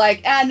mice were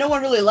like, no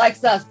one really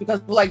likes us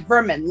because we're like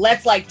vermin.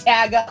 Let's like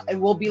tag up and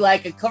we'll be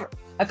like a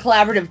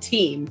collaborative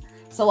team.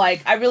 So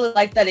like, I really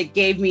like that it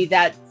gave me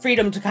that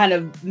freedom to kind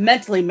of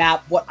mentally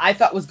map what I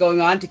thought was going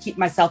on to keep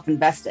myself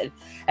invested.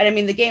 And I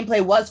mean, the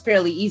gameplay was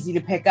fairly easy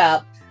to pick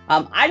up.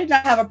 I did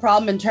not have a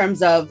problem in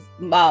terms of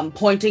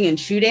pointing and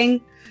shooting,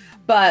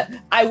 but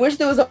I wish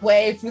there was a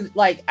way for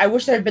like, I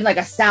wish there had been like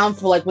a sound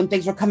for like when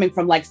things were coming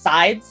from like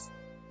sides.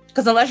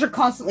 Because unless you're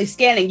constantly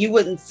scanning, you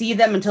wouldn't see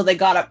them until they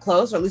got up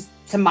close, or at least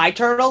to my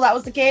turtle, that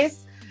was the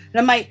case.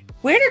 And I'm like,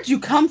 where did you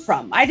come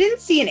from? I didn't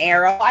see an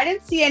arrow. I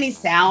didn't see any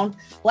sound.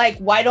 Like,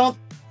 why don't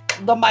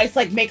the mice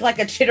like make like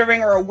a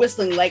chittering or a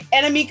whistling, like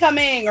enemy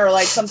coming or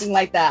like something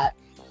like that?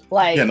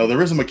 Like, yeah, no,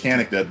 there is a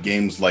mechanic that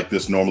games like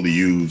this normally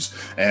use,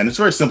 and it's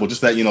very simple. Just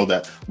that, you know,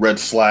 that red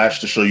slash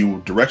to show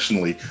you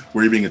directionally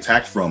where you're being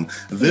attacked from.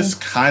 This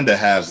kind of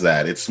has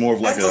that. It's more of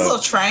like those little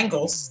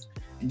triangles.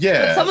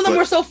 Yeah, but some of them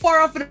were so far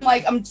off, and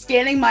like I'm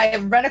scanning my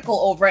reticle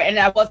over it, and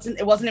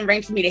it wasn't in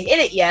range for me to hit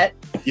it yet.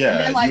 Yeah, and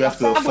then like you a have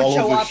to frog would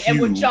show up and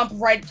would jump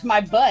right to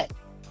my butt.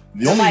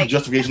 The only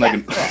justification I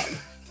can.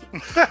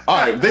 All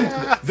right,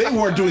 they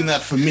weren't doing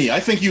that for me. I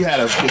think you had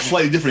a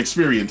slightly different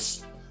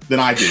experience than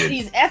I did.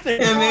 These effing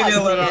maybe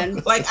a little.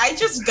 Man. Like I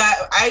just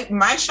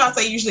my shots.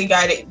 I usually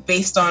got it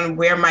based on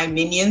where my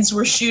minions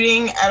were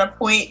shooting at a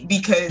point,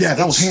 because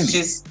that was handy.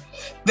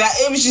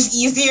 It was just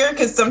easier,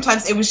 because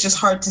sometimes it was just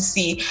hard to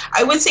see.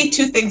 I would say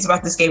two things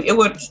about this game. It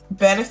would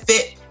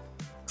benefit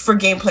for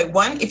gameplay.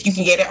 One, if you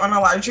can get it on a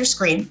larger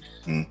screen.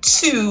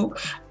 Two,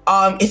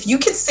 if you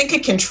can sync a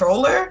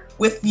controller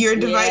with your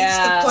device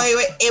to play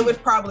with, it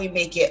would probably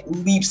make it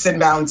leaps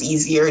and bounds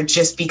easier,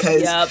 just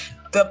because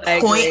the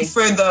point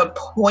for the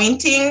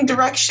pointing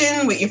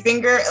direction with your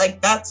finger,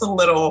 like gets a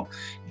little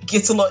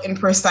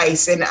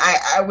imprecise, and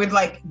I would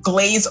like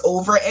glaze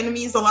over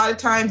enemies a lot of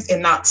times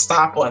and not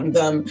stop on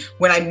them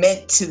when I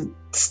meant to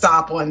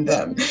stop on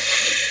them.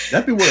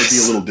 That'd be where it'd be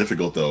a little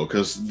difficult though,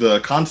 because the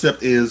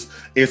concept is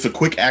it's a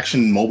quick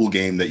action mobile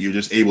game that you're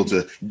just able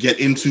to get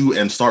into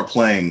and start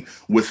playing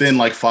within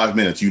like 5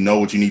 minutes. You know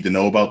what you need to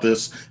know about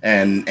this,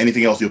 and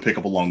anything else you'll pick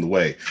up along the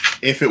way.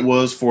 If it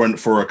was for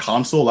a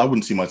console, I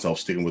wouldn't see myself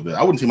sticking with it.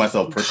 I wouldn't see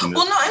myself purchasing this.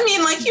 Well, no, I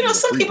mean, like, you know,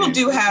 some people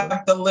do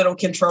have the little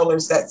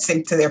controllers that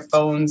sync to their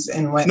phones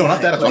and whatnot. No,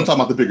 not that. I'm talking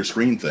about the bigger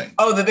screen thing.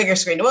 Oh, the bigger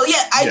screen. Well,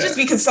 yeah, just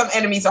because some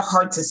enemies are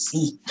hard to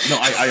see. No,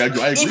 I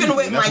agree. Even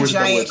with my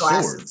giant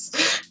double-edged sword.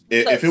 glasses.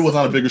 If it was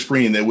on a bigger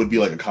screen, it would be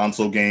like a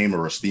console game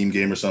or a Steam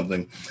game or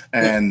something,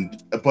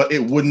 but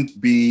it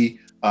wouldn't be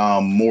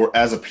more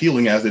as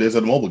appealing as it is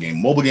at a mobile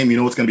game. Mobile game, you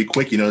know, it's going to be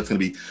quick. You know, it's going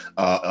to be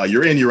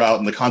you're in, you're out.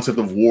 And the concept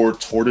of war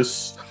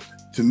Tortoise,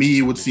 to me,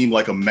 it would seem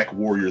like a mech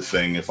warrior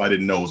thing. If I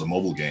didn't know it was a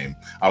mobile game,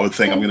 I would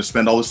think I'm going to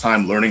spend all this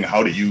time learning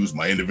how to use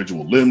my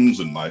individual limbs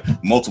and my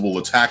multiple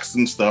attacks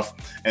and stuff.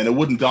 And it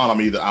wouldn't dawn on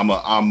me that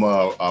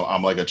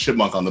I'm like a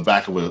chipmunk on the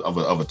back of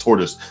a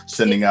tortoise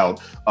sending out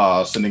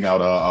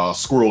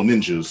squirrel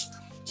ninjas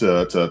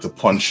to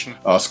punch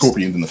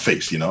scorpions in the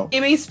face. You know,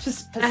 Give me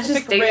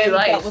specific rim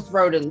dealt with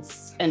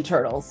rodents and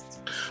turtles.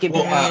 Give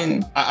me that.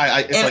 And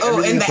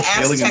everything the that's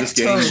failing in this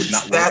Aztec game would toads,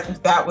 not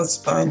work. that was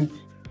fun.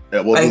 Yeah,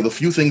 well, the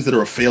few things that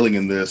are failing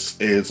in this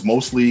is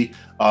mostly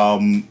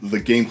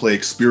the gameplay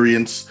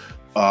experience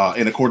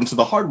in accordance to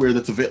the hardware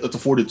that's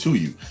afforded to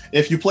you.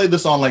 If you played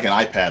this on like an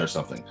iPad or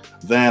something,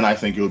 then I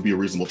think it would be a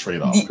reasonable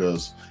trade-off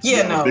because you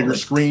have a bigger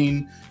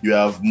screen, you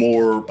have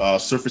more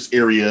surface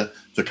area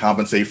to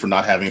compensate for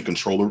not having a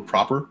controller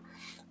proper,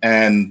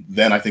 and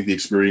then I think the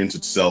experience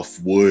itself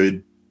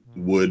would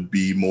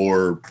be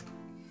more,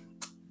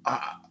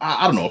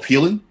 I don't know,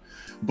 appealing.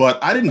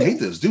 But I didn't hate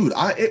this, dude.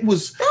 It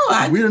was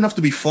weird enough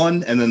to be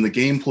fun, and then the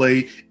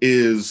gameplay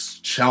is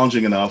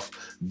challenging enough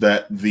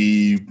that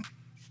the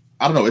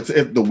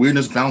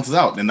weirdness bounces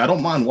out. And I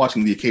don't mind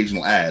watching the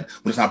occasional ad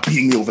when it's not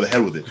beating me over the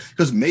head with it,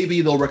 because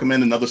maybe they'll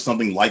recommend another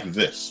something like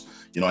this.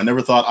 You know, I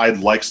never thought I'd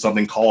like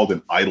something called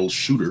an idle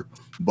shooter,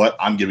 but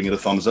I'm giving it a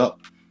thumbs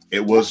up.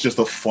 It was just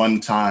a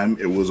fun time.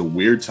 It was a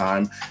weird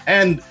time.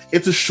 And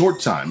it's a short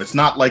time. It's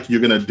not like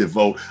you're going to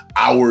devote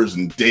hours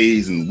and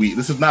days and weeks.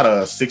 This is not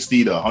a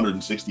 60 to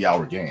 160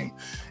 hour game.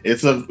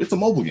 It's a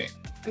mobile game.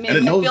 I mean, I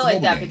feel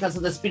like that because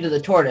of the speed of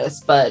the tortoise,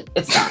 but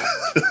it's not.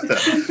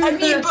 I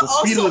mean, but the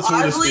speed also, of the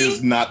tortoise oddly,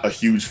 is not a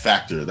huge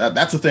factor.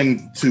 That's a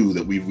thing, too,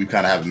 that we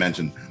kind of haven't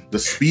mentioned. The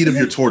speed of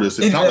your tortoise,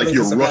 it's not like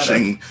you're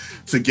rushing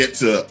to get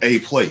to a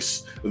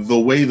place. The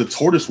way the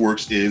tortoise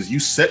works is you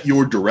set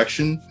your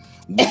direction,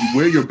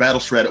 where your battle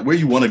strategy, where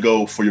you want to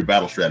go for your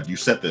battle strategy. You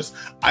set this.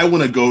 I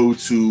want to go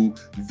to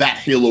that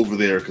hill over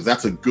there because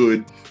that's a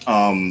good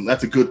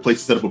place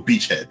to set up a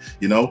beachhead.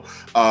 You know,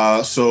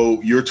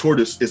 so your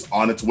tortoise is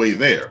on its way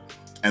there,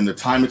 and the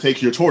time it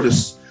takes your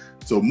tortoise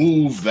to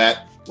move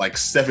that like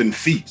 7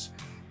 feet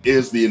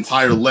is the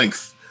entire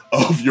length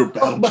of your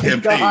battle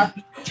campaign.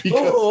 God.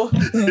 Because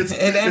it's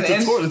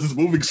a tortoise is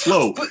moving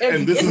slow,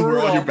 and this is where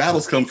all your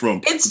battles come from.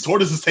 The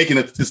tortoise is taking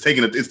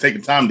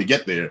time to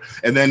get there,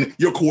 and then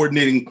you're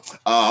coordinating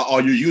all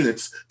your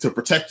units to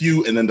protect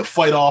you, and then to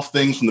fight off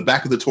things from the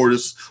back of the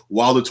tortoise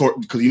while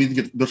because you need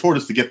to get the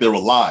tortoise to get there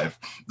alive.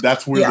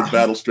 That's where the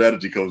battle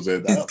strategy comes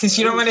in. Because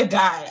you don't want to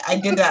die. I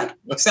did that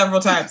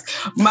several times.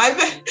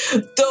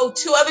 Though,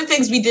 two other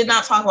things we did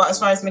not talk about as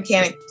far as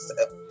mechanics.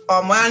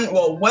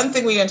 One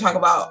thing we didn't talk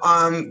about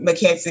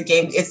mechanics of the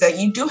game is that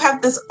you do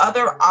have this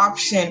other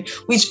option,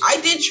 which I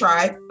did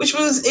try, which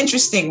was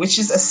interesting, which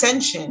is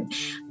Ascension.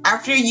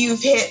 After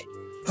you've hit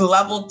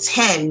level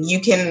 10, you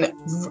can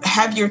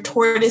have your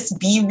tortoise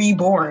be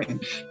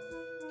reborn.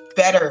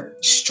 Better,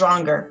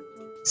 stronger,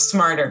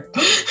 smarter.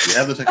 You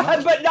have the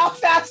technology. But not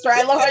faster.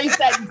 I love how you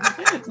said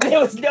there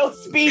was no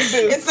speed boost.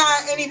 It's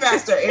not any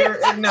faster.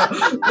 No.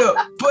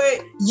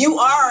 But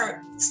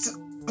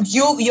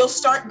you'll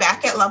start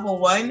back at level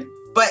 1,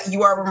 but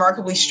you are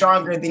remarkably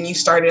stronger than you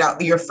started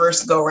out your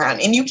first go around.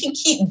 And you can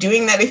keep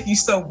doing that if you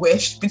so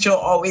wish, but you'll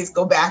always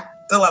go back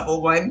to level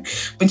 1.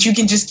 But you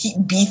can just keep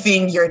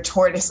beefing your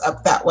tortoise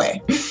up that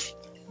way.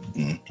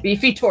 Mm-hmm.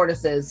 Beefy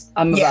tortoises.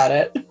 I'm about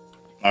it.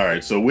 All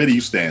right. So where do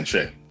you stand,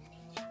 Shay?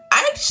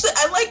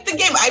 I like the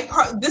game.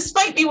 This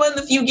might be one of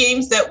the few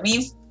games that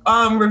we've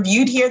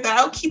reviewed here that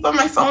I'll keep on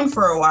my phone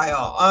for a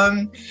while.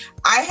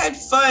 I had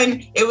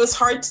fun. It was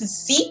hard to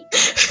see.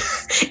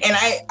 And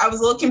I was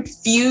a little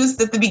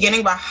confused at the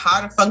beginning about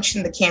how to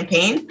function the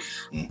campaign.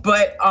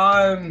 But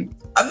other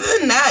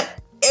than that,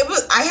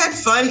 I had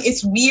fun.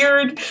 It's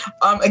weird.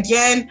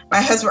 Again,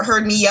 my husband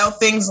heard me yell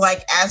things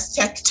like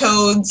Aztec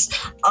toads.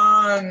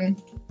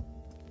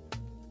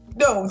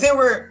 No, there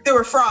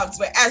were frogs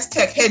with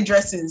Aztec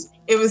headdresses.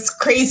 It was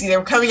crazy. They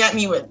were coming at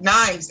me with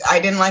knives. I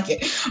didn't like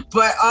it.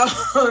 But I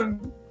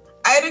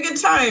had a good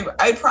time.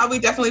 I'd probably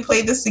definitely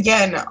play this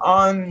again.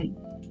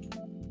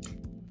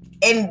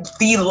 And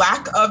the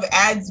lack of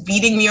ads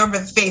beating me over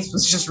the face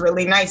was just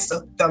really nice.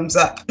 So thumbs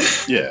up.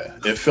 Yeah,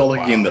 it felt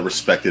like a game that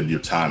respected your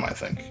time, I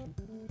think. All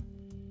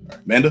right,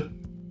 Amanda?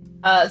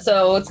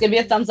 So it's going to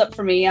be a thumbs up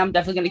for me. I'm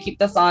definitely going to keep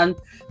this on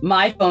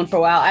my phone for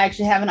a while. I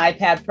actually have an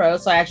iPad Pro,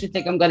 so I actually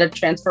think I'm going to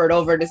transfer it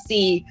over to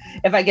see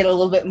if I get a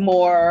little bit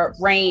more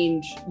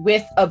range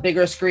with a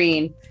bigger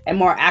screen and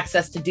more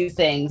access to do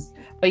things.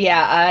 But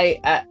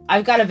yeah,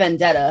 I've got a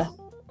vendetta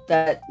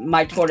that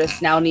my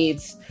tortoise now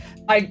needs.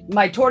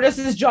 My tortoise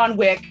is John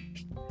Wick.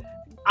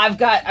 I've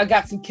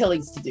got some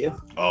killings to do.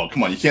 Oh,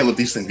 come on. You can't let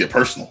these things get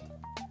personal.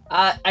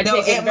 I No,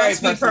 take it very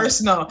must be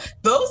personal. personal.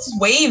 Those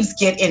waves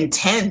get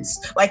intense.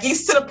 Like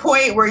it's to the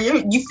point where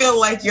you feel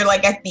like you're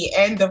like at the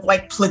end of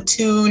like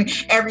Platoon.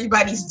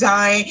 Everybody's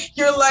dying.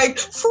 You're like,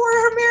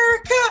 for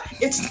America.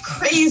 It's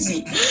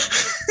crazy.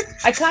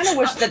 I kind of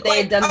wish that they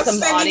had done I'm some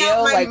sending audio,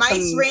 out my like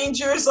Mice some.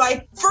 Rangers,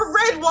 like for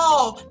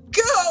Redwall,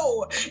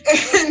 go.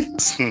 And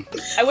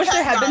I wish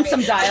there had been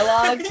some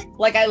dialogue.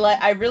 Like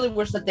I really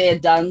wish that they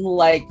had done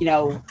like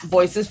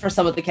voices for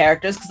some of the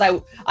characters,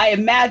 because I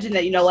imagine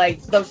that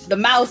like the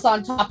mouse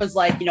on top is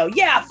like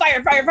yeah,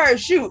 fire, fire, fire,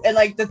 shoot, and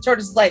like the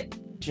tortoise is like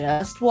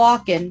just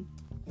walking,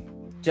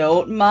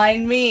 don't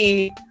mind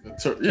me,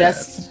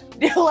 just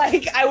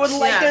like I would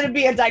like there to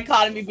be a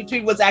dichotomy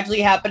between what's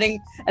actually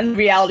happening and the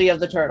reality of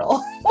the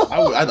turtle.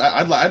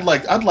 I'd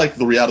like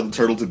the reality of the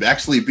turtle to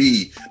actually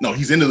be no,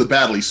 he's into the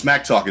battle, he's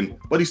smack talking,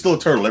 but he's still a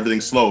turtle.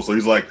 Everything's slow, so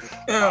he's like,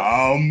 no,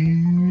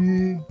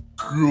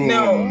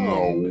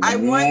 I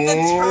want the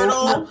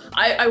turtle. No,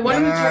 I want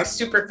him to talk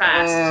super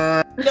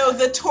fast. No,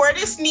 the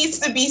tortoise needs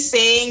to be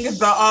saying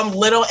the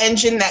little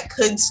engine that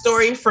could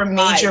story from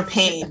Major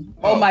Pain.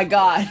 Oh my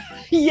god.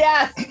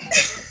 Yes.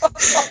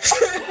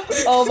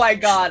 Oh my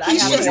god. I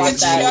have to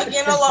watch that.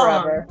 Chugging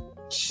along. Forever.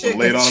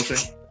 Lay it on him,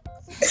 Shane.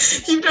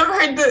 You've never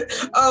heard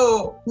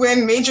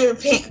when Major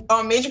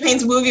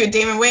Pain's movie with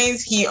Damon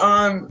Wayans, he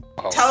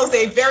tells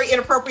a very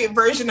inappropriate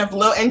version of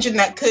Little Engine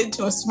That Could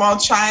to a small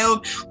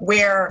child,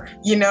 where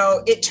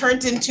it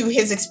turned into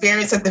his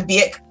experience at the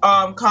Viet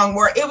Cong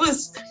War. It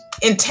was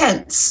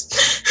intense.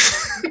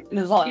 And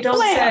it was all You don't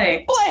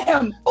say.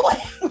 Blam, blam.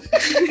 and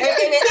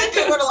it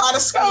ended with a lot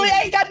of screaming. Charlie,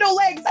 I ain't got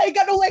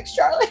no legs,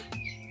 Charlie.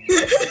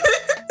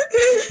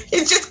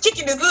 He's just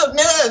kicking his little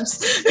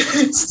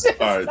nubs.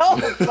 All right. So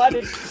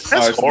funny.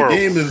 That's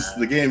horrible. So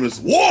the game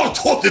is War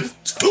Tortoise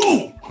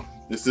 2.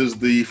 This is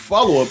the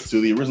follow-up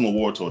to the original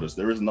War Tortoise.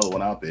 There is another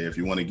one out there if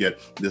you want to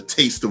get the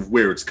taste of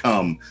where it's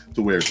come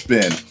to where it's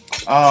been.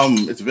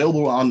 It's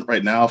available on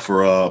right now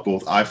for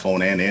both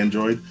iPhone and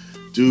Android.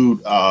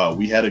 Dude,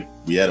 we had a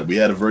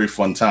very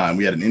fun time.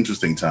 We had an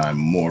interesting time,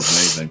 more than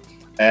anything.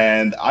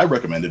 And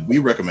we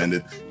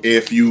recommended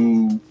if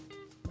you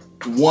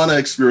want to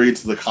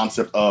experience the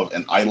concept of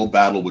an idle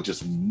battle with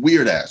just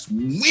weird ass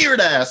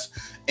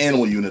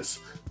animal units,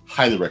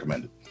 highly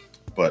recommended.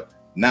 But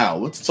now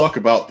let's talk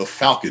about the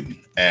Falcon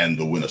and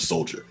the Winter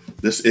Soldier.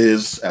 This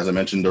is, as I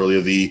mentioned earlier,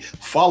 the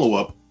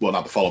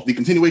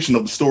continuation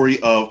of the story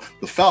of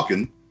the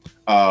Falcon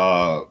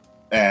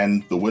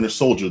and the Winter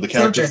Soldier, the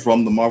character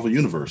from the Marvel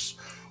Universe.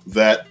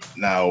 That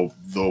now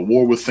the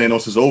war with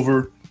Thanos is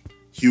over.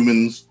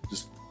 Humans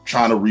just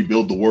trying to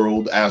rebuild the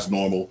world as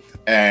normal.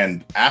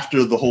 And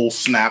after the whole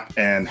snap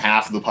and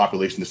half of the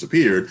population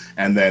disappeared,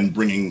 and then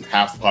bringing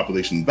half the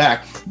population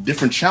back,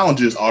 different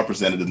challenges are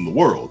presented in the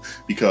world,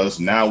 because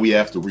now we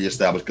have to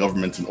reestablish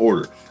governments and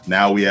order.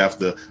 Now we have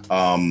to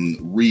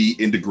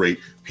reintegrate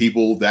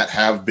people that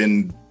have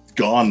been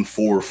gone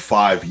for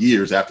 5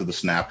 years after the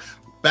snap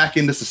back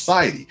into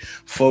society.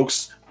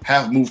 Folks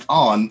have moved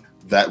on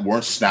that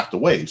weren't snapped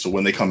away. So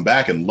when they come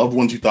back, and loved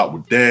ones you thought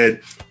were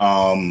dead,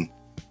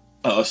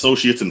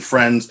 associates and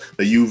friends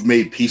that you've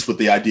made peace with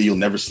the idea you'll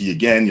never see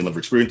again, you'll never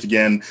experience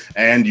again,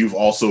 and you've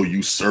also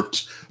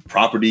usurped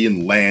property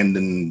and land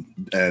and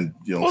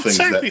things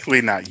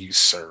technically not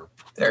usurp.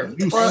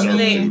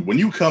 When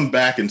you come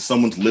back and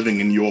someone's living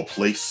in your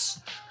place,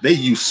 they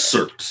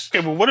usurped.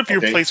 Okay, but what if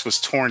your place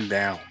was torn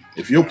down?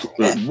 If you're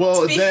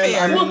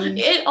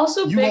it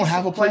also you won't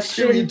have a place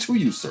period to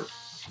usurp.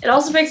 It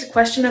also begs a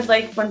question of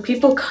like when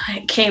people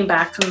came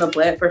back from the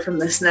blip or from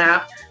the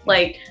snap,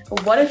 like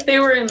what if they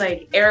were in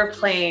like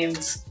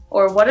airplanes,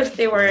 or what if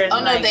they were in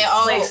they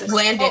all places?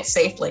 landed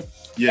safely.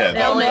 Yeah,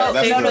 No,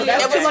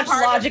 that's too much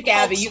logic,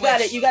 Abby. You got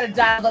to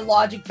dial the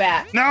logic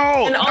back.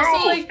 No, and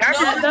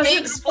also they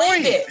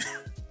explained it.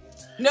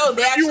 No,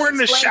 they actually you were in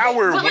the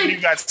shower but when you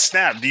got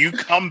snapped. Do you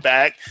come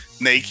back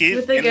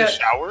naked in the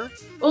shower?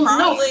 Well,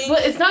 Probably. no,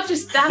 but it's not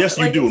just that. Yes,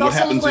 you do. What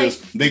happens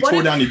is they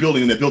tore down your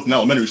building and they built an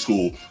elementary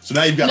school. So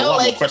now you've got a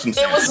lot more questions.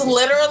 It was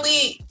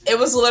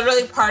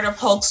literally part of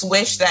Hulk's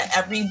wish that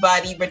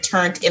everybody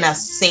returned in a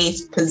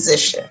safe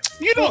position.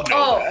 You don't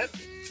know that.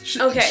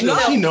 Okay,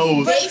 she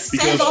knows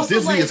because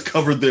Disney has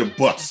covered their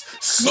butts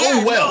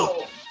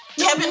well.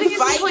 Kevin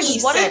Feige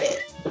said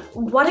it.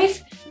 What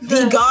if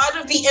the god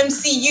of the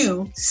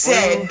MCU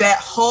said that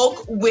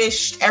Hulk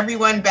wished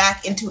everyone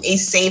back into a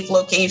safe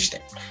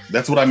location?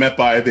 That's what I meant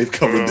by they've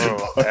covered their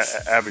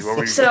butts. Abby, what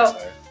were you going to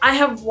say? I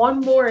have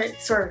one more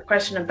sort of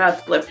question about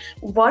the blip.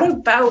 What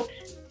about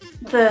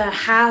the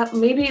half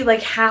of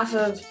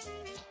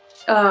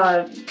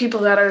people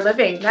that are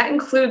living? That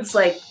includes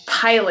like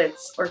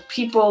pilots or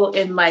people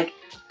in like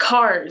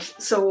cars.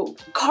 So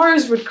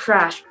cars would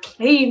crash,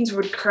 planes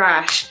would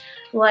crash.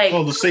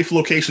 The safe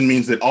location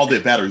means that all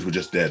their batteries were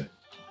just dead.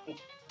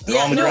 They're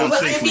on the ground but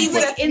safely. it means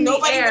that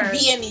nobody would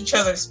be in each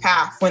other's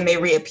path when they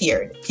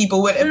reappeared.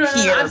 People would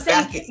appear I'm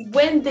back. saying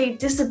when they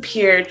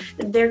disappeared,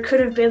 there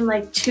could have been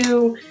like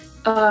two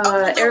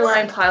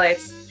airline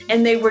pilots,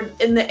 and they were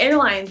in the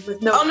airlines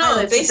with no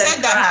pilots. They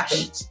said that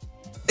happened.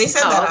 They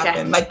said that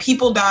happened. Like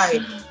people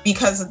died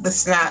because of the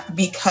snap,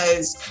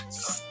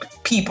 because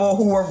people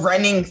who were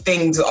running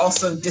things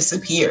also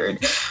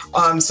disappeared.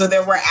 So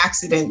there were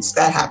accidents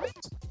that happened.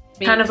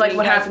 Kind of like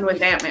what happened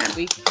with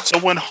Ant-Man. So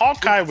when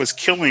Hawkeye was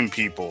killing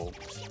people,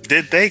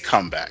 did they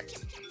come back?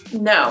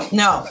 No.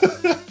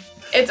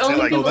 It's only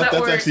like, people that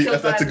were actually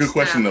killed that's by a good the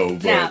question snap. though.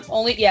 But Snap.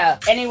 Only,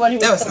 anyone who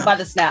That was was killed by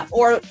the snap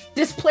or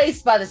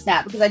displaced by the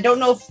snap, because I don't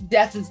know if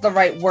death is the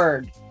right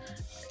word.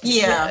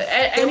 Yeah.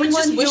 They were Anyone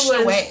just who wished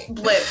was away.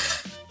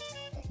 blipped.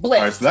 all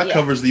right, so that yeah.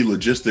 covers the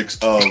logistics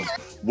of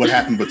what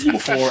happened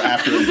before,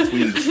 after, and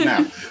between the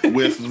snap.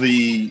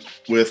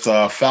 With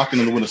Falcon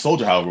and the Winter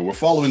Soldier, however, we're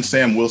following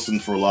Sam Wilson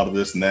for a lot of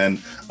this, and then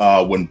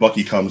when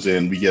Bucky comes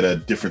in, we get a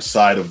different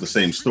side of the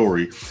same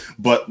story.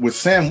 But with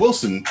Sam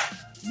Wilson,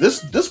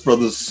 this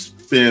brother's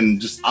been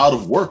just out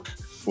of work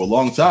for a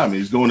long time.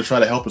 He's going to try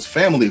to help his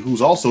family,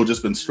 who's also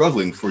just been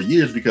struggling for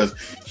years because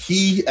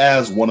he,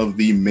 as one of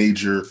the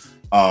major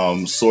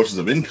sources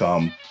of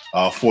income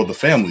for the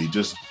family,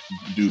 just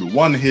due to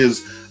one,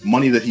 his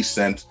money that he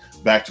sent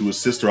back to his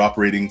sister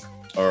operating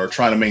or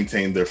trying to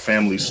maintain their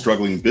family's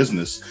struggling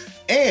business,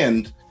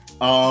 and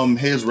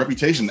his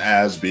reputation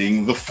as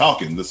being the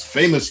Falcon, this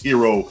famous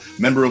hero,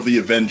 member of the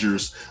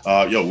Avengers. We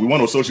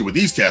want to associate with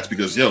these cats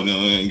because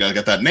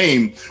got that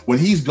name. When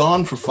he's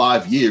gone for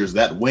 5 years,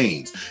 that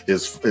wanes.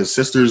 His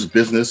sister's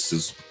business,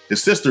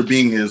 his sister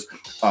being his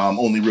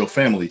only real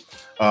family,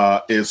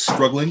 is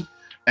struggling.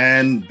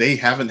 And they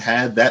haven't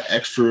had that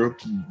extra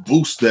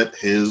boost that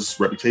his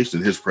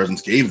reputation, his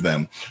presence gave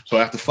them. So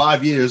after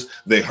 5 years,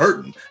 they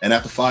hurting. And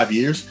after 5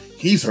 years,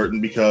 he's hurting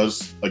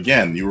because,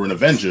 again, you were an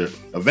Avenger.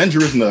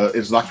 Avenger isn't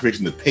an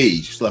occupation that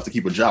pays. You still have to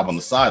keep a job on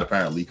the side,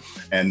 apparently.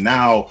 And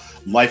now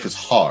life is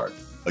hard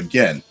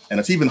again. And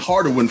it's even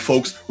harder when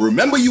folks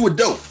remember you were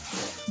dope.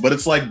 But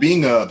it's like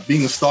being a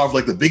star of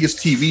like the biggest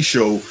TV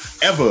show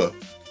ever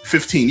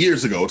 15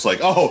 years ago. It's like,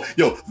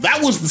 that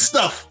was the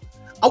stuff.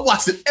 I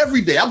watched it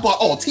every day. I bought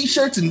all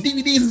T-shirts and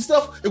DVDs and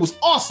stuff. It was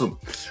awesome.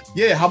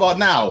 Yeah, how about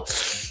now?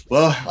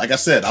 Well, like I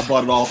said, I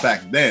bought it all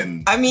back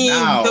then. I mean,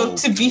 now, though,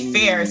 to be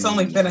fair, it's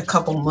only been a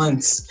couple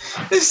months.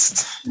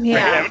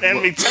 Yeah. And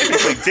I mean,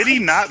 technically, did he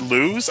not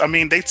lose? I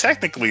mean, they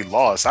technically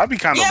lost. I'd be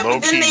kind of low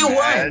key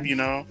mad, you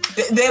know.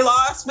 They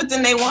lost, but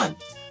then they won.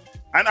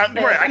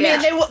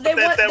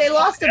 They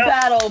lost a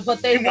battle,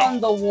 but they won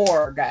the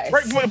war, guys.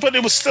 Right, but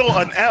it was still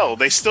an L.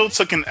 They still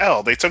took an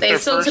L. They took their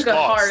first took a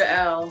loss. hard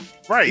L.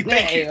 Right,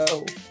 thank you.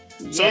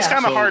 So it's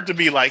kind of hard to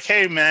be like,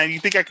 hey, man, you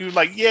think I could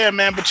like, yeah,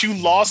 man, but you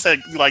lost at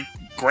like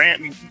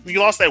you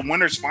lost at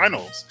winners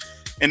finals.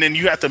 And then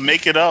you have to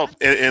make it up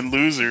in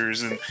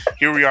losers. And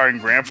here we are in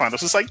grand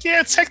finals. It's like,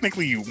 yeah,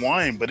 technically you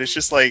won, but it's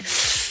just like,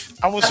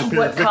 I was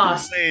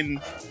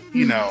saying,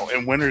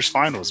 in winners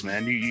finals,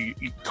 man, you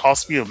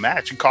cost me a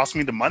match. You cost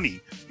me the money.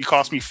 You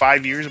cost me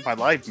 5 years of my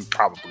life,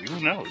 probably. Who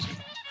knows?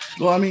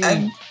 Well, I mean,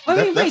 that's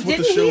what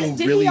the show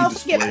really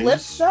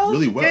displays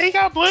really well. Yeah, he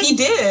got blipped. He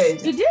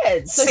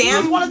did. So Sam he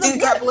was one of them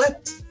got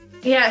blipped.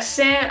 Yeah,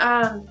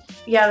 Sam.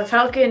 The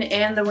Falcon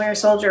and the Winter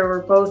Soldier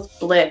were both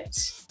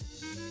blipped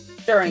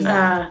during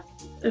that.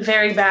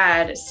 Very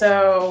bad.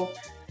 So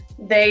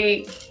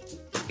they,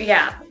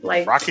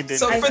 Rocket didn't.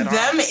 So for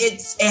them,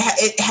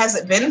 it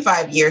hasn't been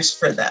 5 years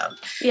for them.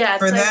 Yeah,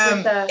 for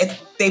them,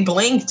 they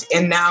blinked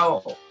and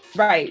now.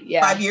 Right.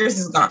 Yeah. 5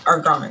 years are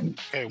gone.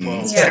 Okay.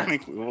 Well,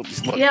 technically, we'll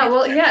just look.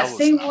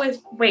 Same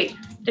with. Wait,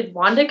 did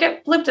Wanda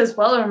get blipped as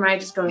well, or am I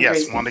just going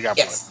crazy? Yes, Wanda got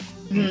blipped.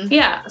 Mm-hmm.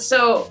 Yeah.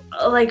 So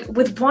like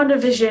with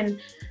WandaVision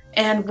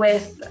and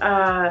with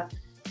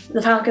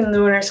the Falcon and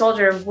the Winter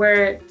Soldier,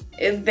 where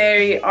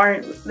they're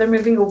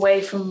moving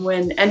away from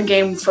when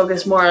Endgame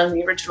focused more on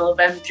the original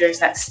Avengers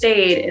that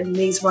stayed, and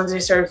these ones are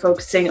sort of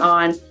focusing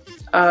on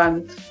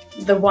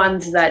the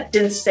ones that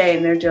didn't stay,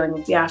 and they're dealing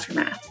with the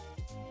aftermath.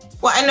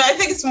 Well, and I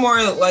think it's more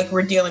like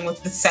we're dealing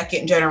with the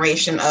second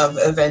generation of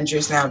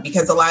Avengers now,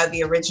 because a lot of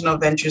the original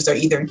Avengers are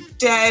either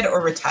dead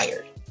or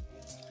retired.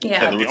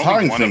 Yeah, the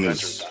retiring thing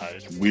is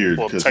weird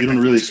because you don't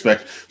really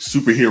expect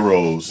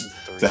superheroes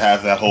to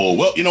have that whole,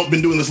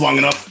 been doing this long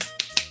enough.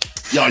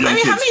 Y'all young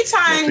kids,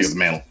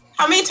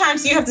 how many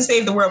times do you have to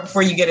save the world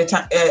before you get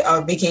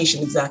a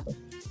vacation? Exactly.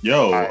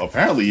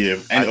 Apparently,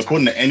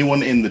 according to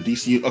anyone in the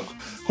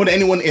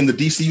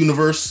DC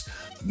universe,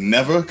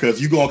 never,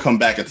 because you're gonna come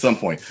back at some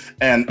point.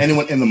 And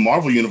anyone in the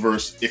Marvel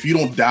universe, if you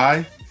don't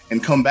die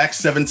and come back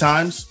 7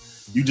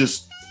 times, you're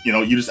just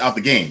out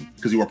the game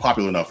because you were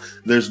popular enough.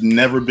 There's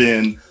never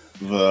been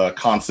the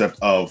concept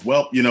of,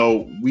 we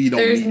don't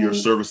need your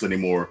service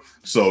anymore.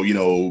 So,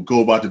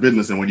 go about the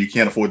business. And when you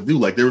can't afford to do,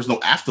 there is no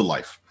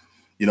afterlife,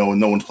 and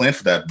no one's planned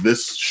for that.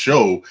 This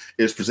show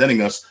is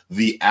presenting us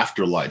the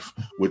afterlife,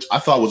 which I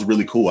thought was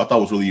really cool. I thought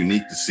was really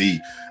unique to see,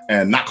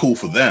 and not cool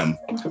for them,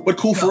 but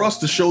cool for us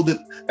to show that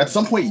at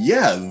some point,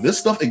 this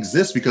stuff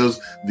exists because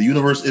the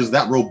universe is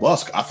that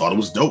robust. I thought it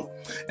was dope.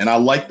 And I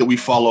like that we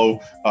follow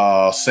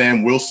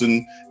Sam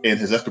Wilson in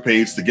his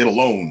escapades to get a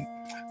loan.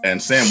 And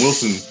Sam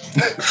Wilson,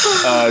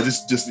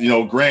 just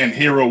grand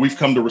hero we've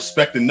come to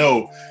respect and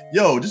know.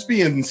 Just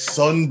being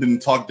sunned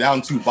and talked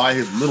down to by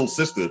his little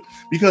sister,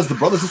 because the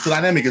brother-sister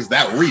dynamic is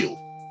that real.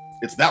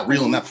 it's that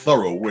real and that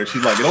thorough. Where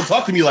she's like, don't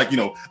talk to me like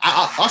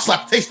I'll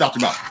slap the taste out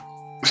your mouth.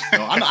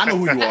 I know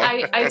who you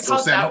are. I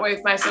talk that way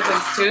with my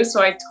siblings too,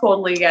 so I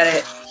totally get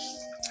it.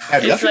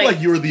 Abby, I feel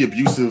like you're the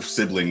abusive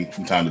sibling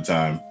from time to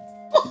time.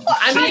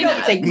 I mean,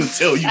 I'm gonna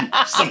tell you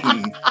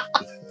something.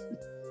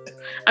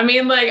 I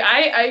mean, like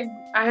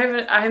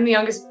I'm the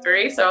youngest of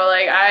three, so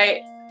like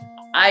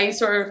I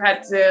sort of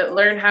had to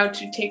learn how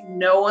to take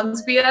no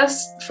one's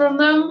BS from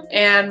them.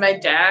 And my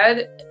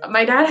dad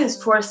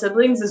has 4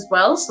 siblings as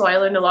well, so I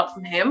learned a lot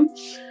from him.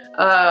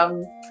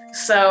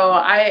 So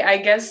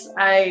I guess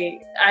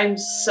I'm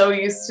so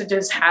used to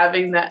just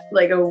having that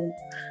like a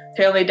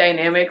family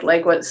dynamic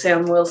like what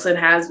Sam Wilson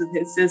has with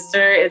his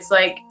sister. It's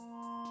like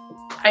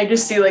I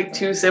just see like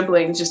 2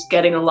 siblings just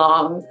getting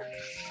along.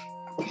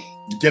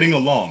 Getting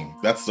along.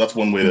 That's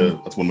one way to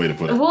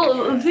put it.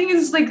 Well, the thing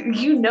is, like,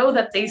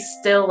 that they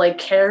still like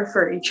care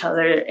for each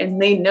other,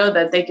 and they know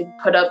that they can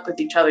put up with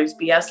each other's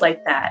BS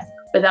like that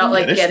without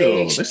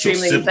getting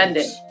extremely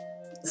offended.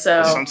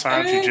 So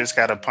sometimes you just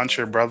gotta punch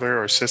your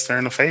brother or sister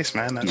in the face,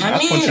 man.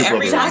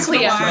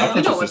 Exactly. I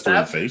punch your sister in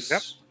the face.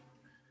 Yep.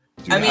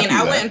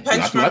 I wouldn't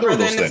punch my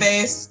brother in the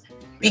face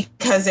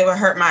because it would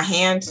hurt my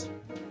hand.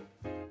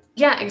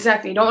 Yeah,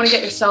 exactly. You don't want to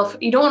hurt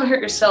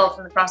yourself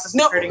in the process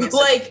of hurting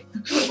yourself.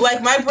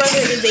 Like my brother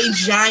is a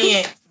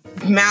giant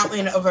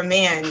mountain of a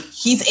man.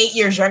 He's 8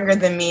 years younger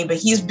than me, but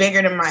he's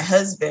bigger than my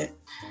husband.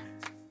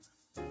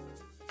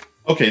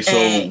 Okay, so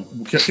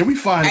can we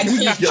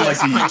just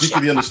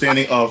get the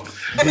understanding of,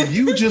 did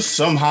you just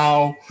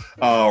somehow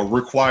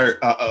acquire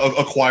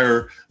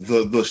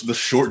the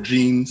short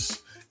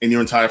genes in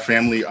your entire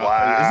family?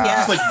 Wow. Isn't it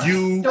just like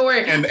you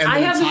and the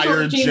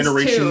entire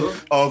generation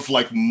of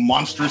like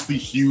monstrously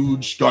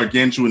huge,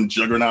 gargantuan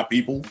juggernaut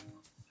people?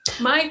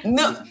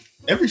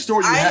 Every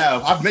story you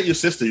have, I've met your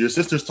sister. Your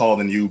sister's taller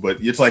than you, but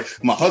it's like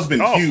my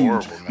husband huge,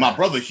 horrible, my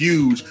brother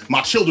huge,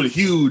 my children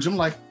huge. I'm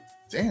like,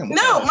 damn.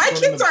 No, my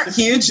kids aren't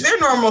huge. They're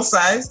normal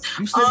size.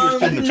 You said your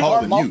children are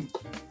taller than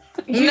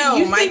you.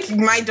 No,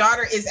 my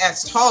daughter is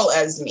as tall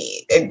as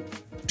me.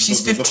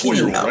 She's 15. The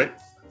 4-year-old, right?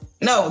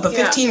 No, the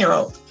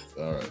 15-year-old.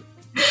 All right.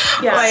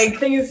 Yeah. Like,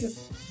 thing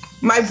is,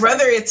 my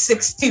brother is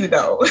 6'2",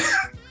 though.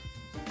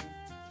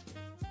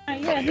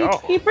 Yeah,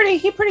 he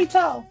pretty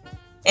tall.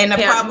 And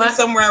probably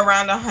somewhere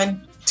around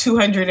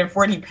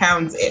 240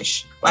 pounds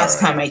ish.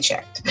 Last time I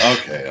checked.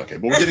 Okay.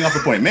 But we're getting off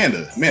the point.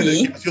 Amanda,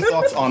 give us your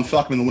thoughts on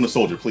Falcon and the Winter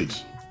Soldier,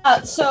 please.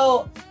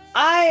 So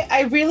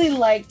I really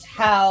liked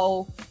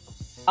how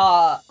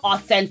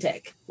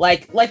authentic,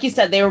 like you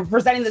said, they were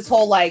presenting this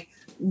whole like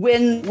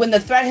when the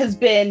threat has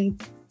been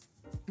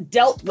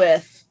dealt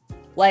with,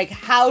 like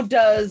how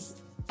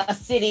does a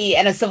city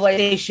and a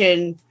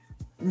civilization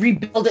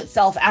rebuild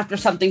itself after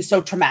something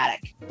so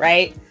traumatic,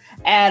 right?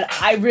 And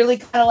I really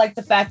kind of like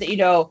the fact that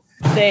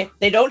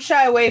they don't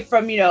shy away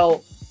from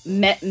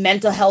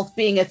mental health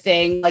being a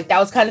thing. Like that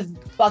was kind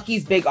of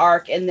Bucky's big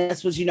arc, and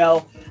this was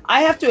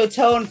I have to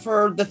atone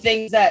for the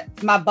things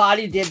that my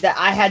body did that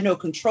I had no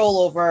control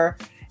over,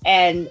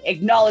 and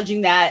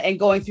acknowledging that and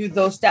going through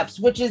those steps,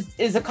 which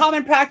is a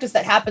common practice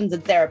that happens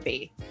in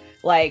therapy.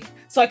 Like,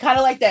 so I kind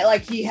of like that.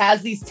 Like he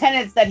has these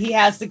tenets that he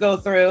has to go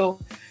through,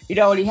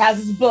 and he has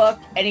his book,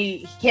 and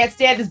he can't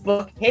stand his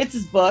book, hates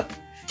his book,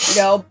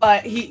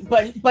 but he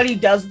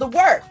does the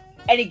work,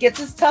 and he gets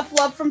his tough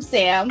love from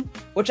Sam,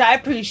 which I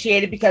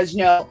appreciated because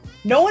no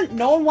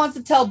one wants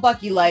to tell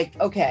Bucky like,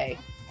 okay,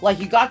 like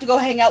you got to go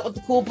hang out with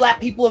the cool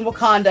black people in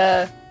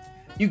Wakanda,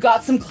 you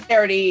got some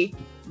clarity,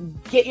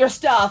 get your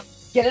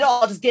stuff, get it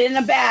all, just get it in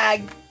a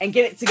bag and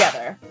get it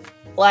together.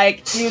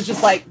 Like he was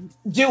just like,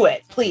 do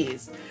it,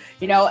 please.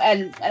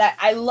 And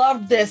I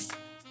loved this,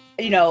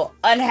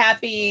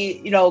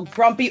 unhappy,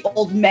 grumpy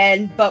old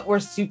men, but we're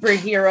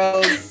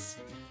superheroes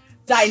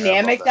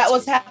dynamic that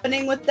was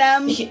happening with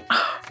them.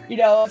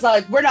 It's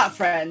like, we're not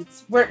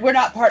friends. We're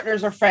not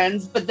partners or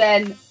friends. But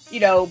then,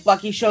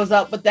 Bucky shows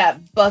up with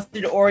that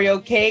busted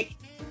Oreo cake,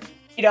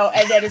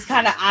 and then is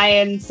kind of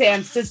eyeing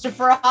Sam's sister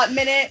for a hot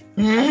minute.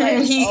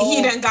 Like,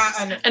 he done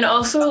got and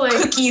also like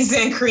cookies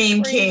and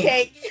cream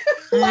cake.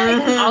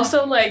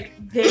 Also like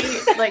they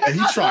like and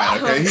he's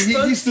trying, okay?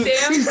 He's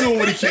doing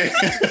what he can.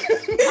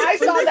 I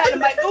saw that and I'm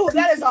like, oh,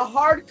 that is a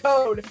hard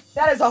code.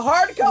 That is a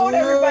hard code,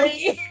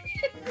 everybody.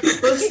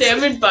 Both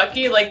Sam and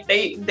Bucky, like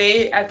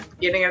they at the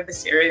beginning of the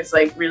series,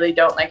 like really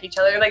don't like each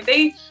other. Like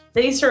they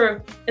sort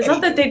of, it's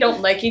not that they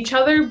don't like each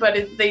other, but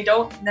they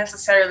don't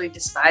necessarily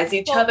despise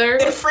each other.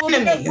 They're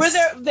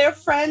frenemies. They're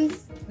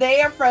friends.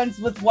 They are friends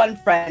with one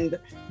friend.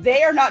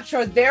 They are not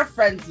sure they're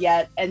friends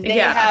yet, and they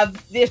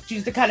have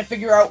issues to kind of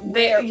figure out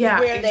where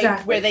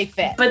they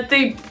fit. But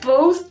they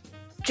both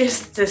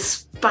just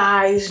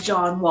despise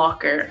John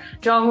Walker.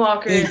 John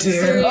Walker is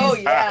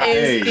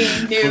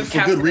the new for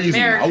Captain good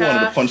reason. America. I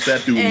wanted to punch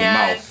that dude in the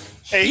mouth.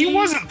 Hey, he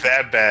wasn't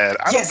that bad.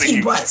 I don't think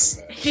he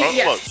was.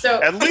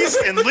 Look, at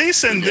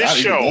least in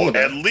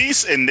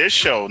this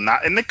show,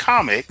 not in the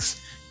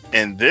comics,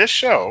 in this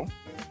show,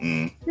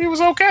 he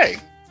was okay.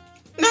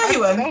 No, he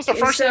wasn't. That was the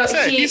first thing I So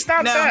said. He's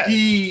not no. that.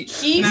 He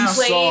No.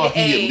 saw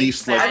played he at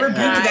least like I rebuke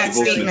had that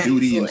devotion to statement.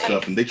 duty and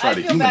stuff, and they try I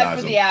to feel bad humanize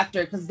for him. the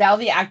actor because now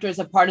the actor is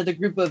a part of the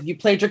group of you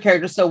played your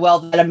character so well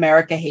that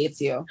America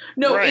hates you.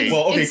 No, Right. it's,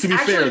 Well, okay, it's to be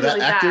actually fair, that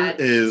really actor bad.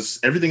 is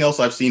everything else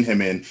I've seen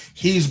him in.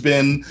 He's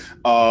been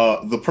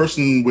the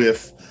person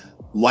with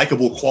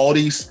likable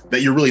qualities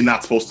that you're really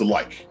not supposed to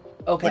like.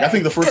 Okay. Like I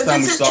think the first 'Cause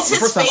time it's the his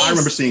first time I face.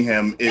 remember seeing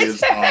him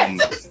is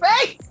It's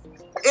face.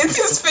 It's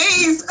his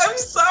face. I'm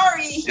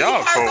sorry. He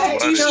Y'all has cold. that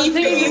douchey No, the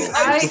thing face. is,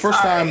 I'm the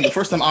first sorry.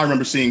 time I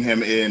remember seeing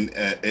him in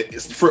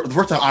the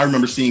first time I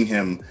remember seeing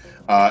him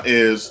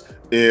is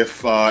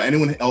if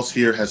anyone else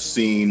here has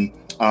seen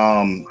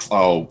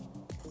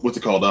what's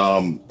it called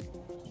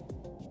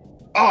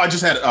I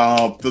just had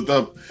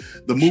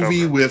the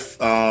movie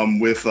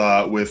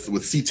Joker.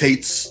 with C.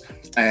 Tates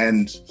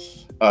and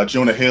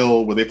Jonah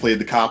Hill where they played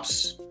the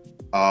cops.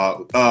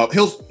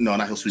 Hills, no,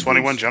 not Hill Street.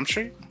 21 Blues. Jump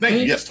Street?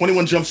 Thank you. Yes,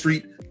 21 Jump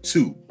Street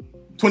 2.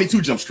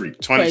 22 Jump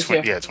Street.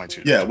 22. Yeah,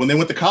 22. Yeah, when they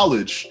went to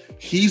college,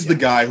 he's the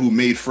guy who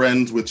made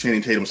friends with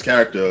Channing Tatum's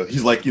character.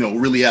 He's like,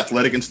 really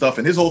athletic and stuff.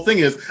 And his whole thing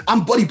is,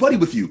 I'm buddy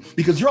with you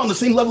because you're on the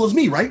same level as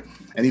me, right?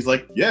 And he's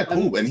like, yeah,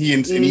 cool. And he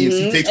and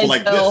C. Tates were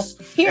like this.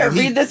 Here, And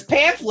he- read this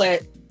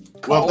pamphlet.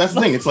 Well, that's the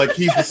thing. It's like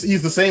he's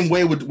the same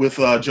way with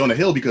Jonah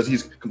Hill because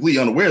he's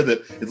completely unaware that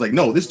it's like,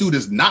 no, this dude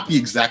is not the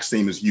exact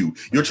same as you.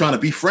 You're trying to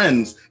be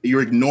friends. And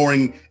you're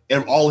ignoring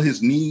all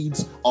his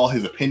needs, all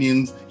his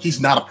opinions.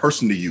 He's not a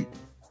person to you.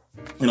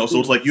 So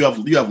it's like you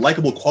have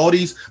likable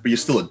qualities, but you're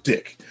still a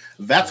dick.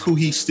 That's who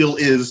he still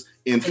is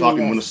in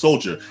Falcon Winter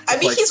Soldier. I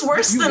It's mean, like, he's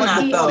worse you than like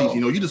that, the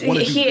qualities, though. you just want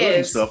to do He good and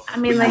is. stuff. I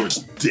mean, but like,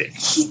 you're a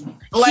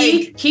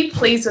dick. He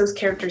plays those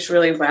characters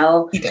really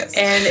well. He does.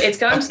 And it's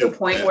gotten to the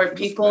point where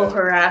people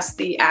harass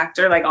the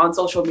actor like on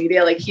social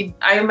media. Like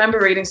I remember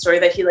reading a story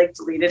that he like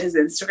deleted his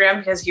Instagram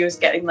because he was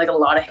getting like a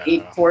lot of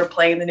hate for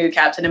playing the new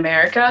Captain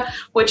America,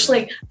 which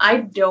like I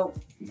don't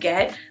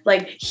get.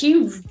 Like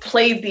he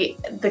played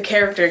the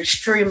character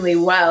extremely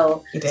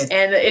well. He did.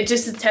 And it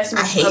just a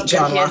testament I to how hate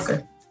John good he is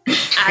Walker.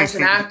 as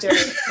an actor.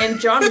 And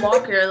John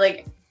Walker,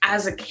 like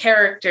as a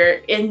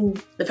character in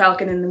the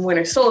Falcon and the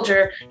Winter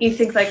Soldier, you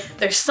think like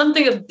there's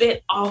something a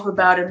bit off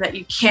about him that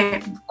you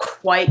can't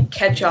quite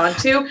catch on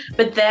to.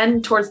 But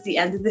then towards the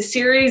end of the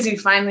series, you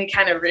finally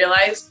kind of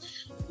realize,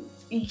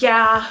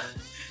 yeah,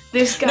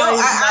 this guy is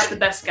not the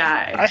best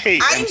guy.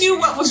 I knew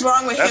what was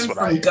wrong with That's him what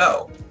I from hate.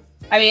 go.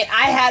 I mean,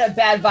 I had a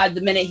bad vibe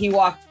the minute he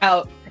walked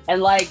out,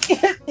 and like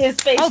his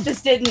face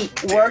just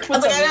didn't work I with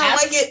was the like, I didn't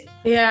mask. like it.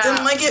 Yeah.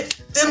 Didn't like it.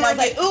 Didn't And I was like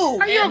like, it. ooh.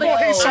 How you And, gonna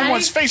hate like,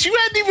 someone's I- face? You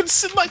hadn't even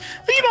seen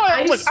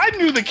I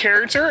knew the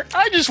character.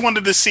 I just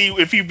wanted to see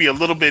if he'd be a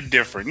little bit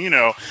different.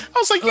 I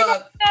was like,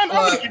 I'm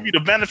gonna give you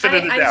the benefit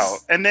of the doubt,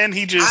 and then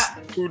he just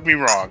proved me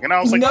wrong, and I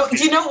was like, No,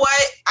 you know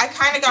what? I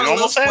kind of got a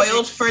little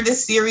spoiled for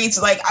this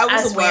series. Like I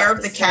was As aware well, of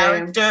the same.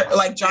 character,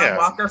 like John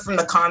Walker from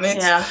the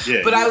comics. Yeah.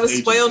 Yeah, But I was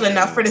Agent spoiled Man.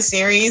 enough for the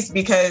series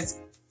because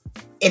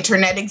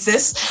internet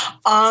exists.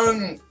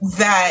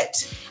 That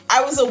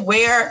I was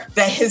aware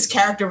that his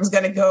character was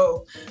going to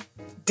go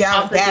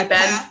down Off the that deep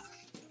end. path.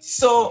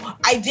 So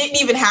I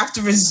didn't even have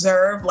to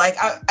reserve, like,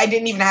 I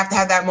didn't even have to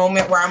have that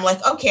moment where I'm like,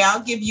 okay,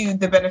 I'll give you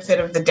the benefit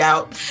of the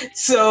doubt.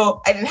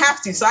 So I didn't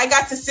have to. So I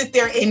got to sit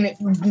there and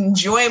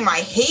enjoy my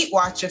hate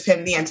watch of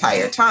him the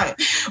entire time.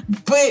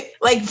 But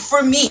like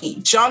for me,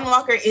 John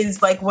Walker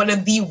is like one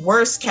of the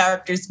worst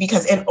characters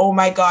because, and oh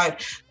my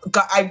God,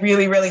 I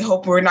really, really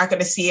hope we're not going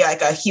to see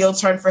like a heel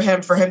turn for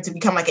him to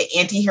become like an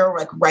anti-hero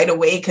like right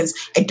away, because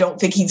I don't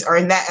think he's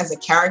earned that as a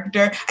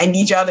character. I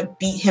need y'all to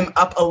beat him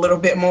up a little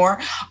bit more.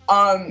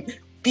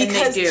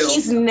 Because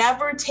he's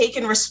never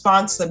taken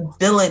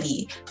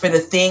responsibility for the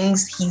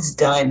things he's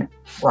done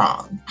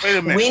wrong. wait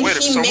a minute. When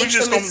he So we're makes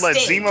just a gonna let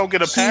mistake, Zemo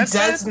get a pass? He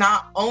does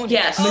not own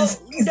Yes. it.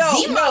 No,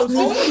 Zemo,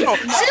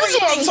 Here's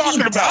what I'm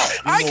talking about.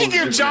 I can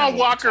give John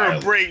Walker a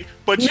break,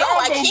 but No, y'all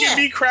I gonna give can't.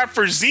 me crap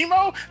for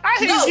Zemo? I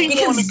hate No, Zemo in the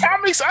because-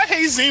 comics. I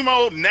hate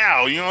Zemo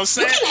now. You know what I'm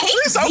saying? can hate At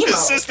least I'm Zemo.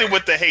 consistent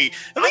with the hate.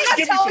 At least not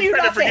give me some telling you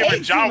credit not for to giving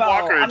hate John Zemo.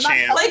 Walker a I'm not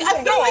chance. Like,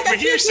 I feel like Over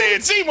here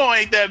saying Zemo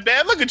ain't that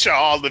bad. Look at y'all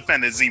all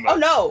defending Zemo. Oh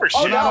no! For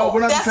Oh shit. no! We're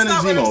not That's defending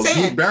not what I'm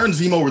Zemo. saying. Baron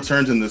Zemo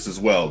returns in this as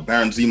well.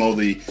 Baron Zemo,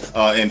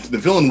 and the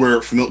villain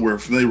we're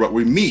familiar with,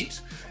 we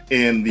meet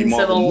in the In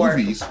Marvel Civil War.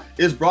 movies,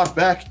 is brought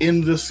back in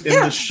this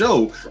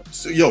show.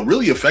 So,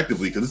 really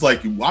effectively, because it's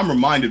like I'm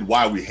reminded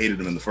why we hated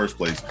him in the first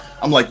place.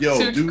 I'm like, yo,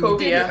 dude,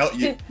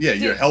 Sokovia.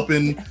 you're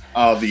helping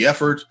the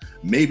effort.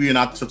 Maybe you're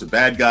not such a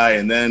bad guy,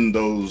 and then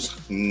those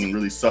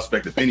really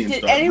suspect opinions. Did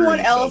start anyone rearing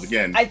themselves else?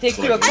 Again. I think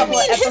So, through a like, couple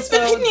of his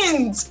episodes.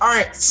 opinions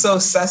aren't so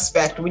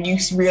suspect when you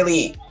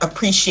really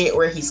appreciate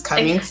where he's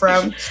coming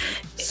from.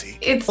 See?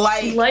 It's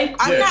Like,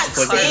 I'm Yeah, not it's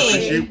like,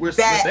 saying where's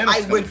that Thanos I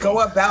coming would from? go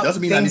about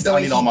Doesn't mean I things need, the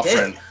way all he my did.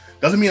 friends.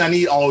 Doesn't mean I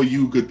need all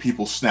you good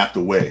people snapped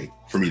away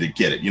for me to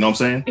get it. You know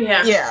what I'm saying?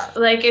 Yeah. Yeah.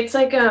 Like it's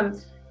like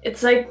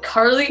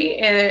Carly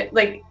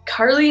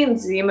and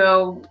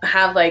Zemo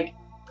have like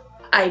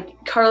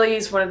Carly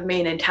is one of the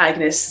main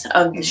antagonists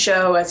of the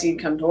show, as you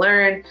come to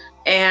learn,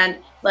 and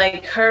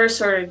like her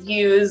sort of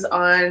views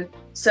on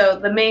So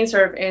the main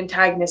sort of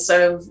antagonists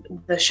of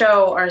the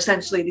show are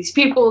essentially these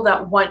people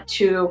that want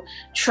to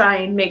try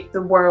and make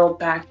the world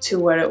back to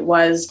what it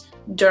was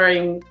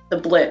during the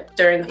blip,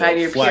 during the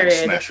 5-year Flag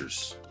period.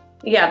 smashers.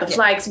 Yeah, the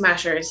flag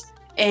smashers.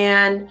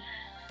 And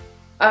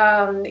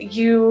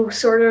you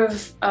sort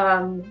of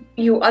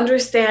you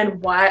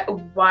understand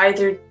why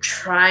they're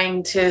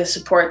trying to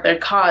support their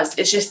cause.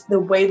 It's just the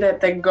way that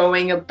they're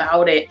going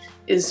about it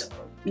is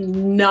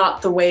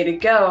not the way to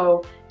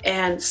go.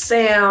 And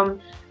Sam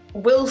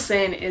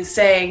Wilson is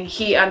saying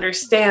he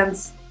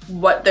understands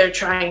what they're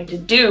trying to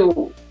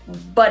do,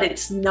 but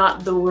it's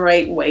not the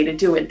right way to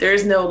do it.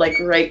 There's no like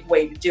right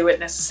way to do it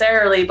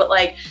necessarily, but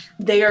like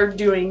they are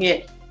doing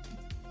it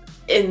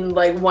in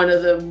like one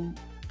of the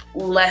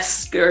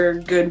less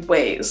good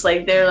ways.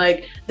 Like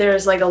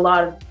there's like a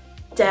lot of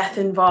death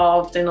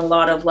involved and a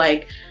lot of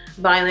like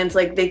violence.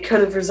 Like they could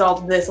have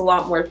resolved this a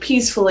lot more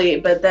peacefully,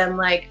 but then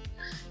like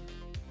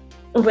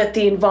with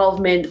the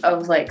involvement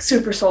of like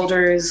super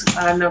soldiers,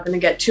 I'm not going to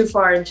get too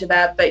far into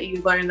that, but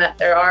you learn that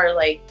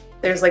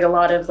there's like a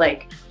lot of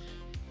like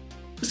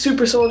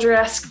super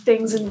soldier-esque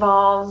things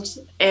involved,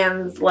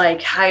 and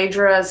like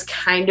Hydra's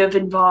kind of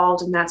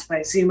involved, and that's why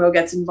Zemo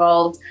gets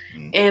involved.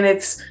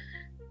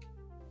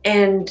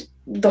 And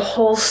the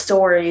whole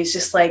story is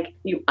just like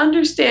you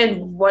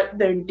understand what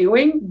they're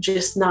doing,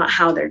 just not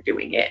how they're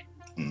doing it.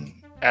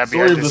 The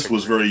story of this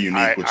was very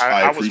unique, which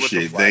I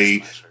appreciate.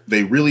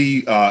 They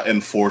really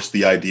enforced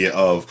the idea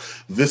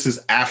of this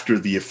is after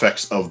the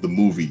effects of the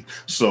movie.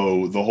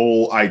 So the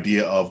whole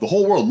idea of the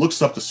whole world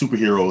looks up to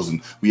superheroes,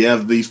 and we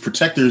have these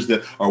protectors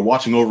that are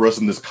watching over us,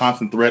 and this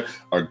constant threat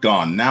are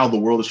gone. Now the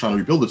world is trying to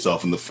rebuild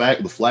itself, and the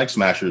flag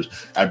smashers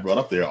I brought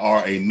up there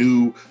are a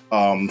new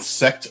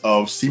sect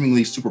of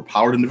seemingly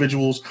superpowered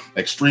individuals,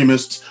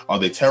 extremists. Are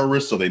they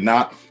terrorists? Are they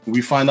not?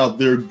 We find out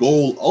their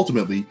goal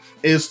ultimately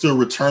is to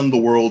return the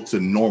world to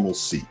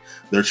normalcy.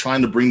 They're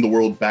trying to bring the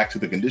world back to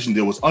the condition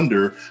it was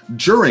under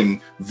during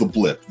the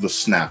blip, the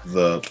snap,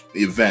 the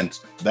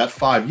event, that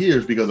 5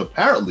 years, because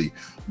apparently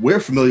we're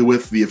familiar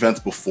with the events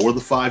before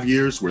the 5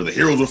 years where the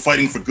heroes were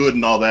fighting for good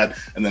and all that.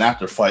 And then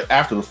after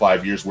the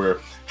 5 years where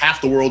half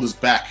the world is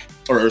back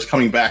or is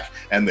coming back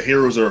and the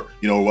heroes are,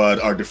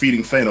 are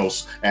defeating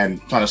Thanos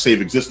and trying to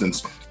save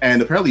existence.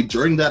 And apparently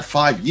during that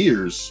 5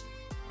 years,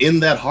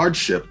 in that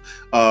hardship,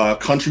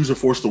 countries are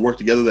forced to work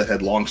together that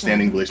had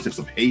long-standing relationships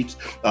of hate.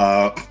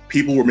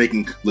 People were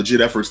making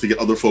legit efforts to get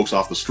other folks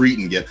off the street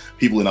and get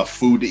people enough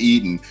food to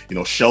eat and,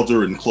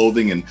 shelter and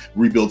clothing and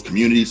rebuild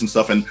communities and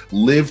stuff and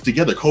live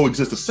together,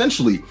 coexist.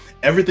 Essentially,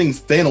 everything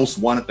Thanos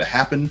wanted to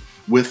happen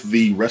with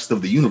the rest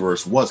of the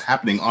universe was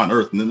happening on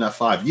Earth. And in that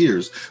 5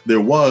 years,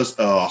 there was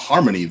a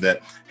harmony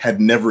that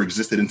had never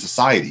existed in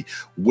society.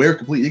 We're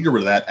completely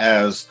ignorant of that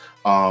as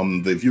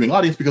the viewing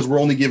audience because we're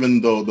only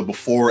given the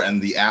before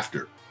and the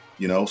after.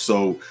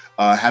 So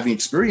having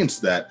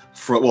experienced that,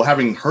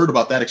 having heard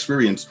about that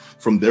experience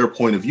from their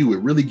point of view, it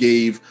really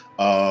gave,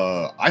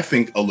 I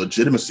think, a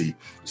legitimacy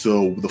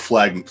to the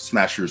Flag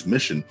Smashers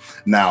mission.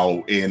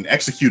 Now, in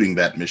executing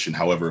that mission,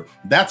 however,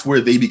 that's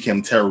where they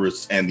became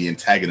terrorists and the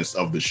antagonists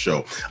of the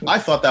show. I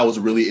thought that was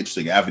a really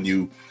interesting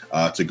avenue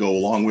to go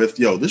along with.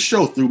 This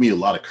show threw me a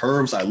lot of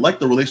curves. I like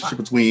the relationship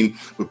with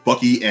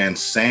Bucky and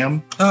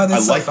Sam. I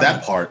like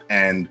that part,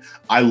 and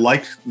I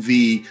liked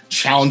the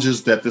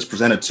challenges that this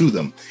presented to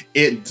them.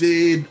 It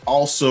did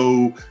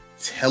also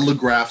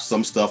telegraph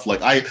some stuff,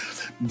 like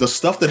the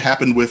stuff that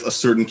happened with a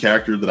certain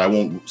character that I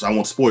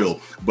won't spoil,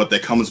 but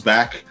that comes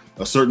back,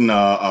 a certain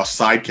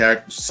side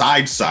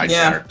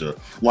character,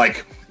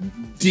 like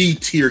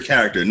D-tier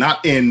character,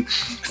 not in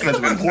sense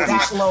of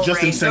importance,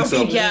 just in sense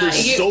of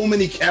there's so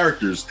many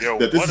characters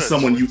that this is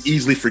someone you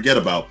easily forget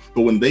about,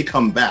 but when they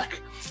come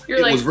back,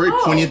 it was very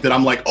poignant that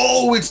I'm like,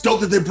 oh, it's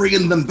dope that they're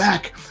bringing them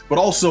back, but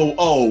also,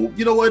 oh,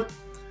 you know what?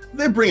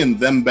 They're bringing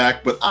them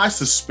back, but I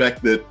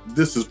suspect that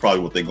this is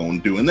probably what they're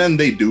going to do, and then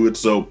they do it,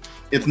 so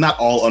it's not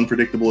all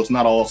unpredictable, it's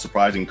not all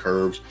surprising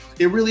curves.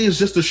 It really is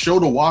just a show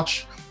to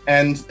watch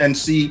and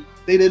see.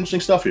 They did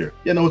interesting stuff here.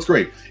 It's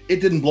great.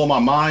 It didn't blow my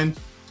mind,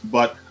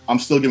 but I'm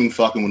still giving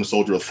Falcon Winter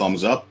Soldier a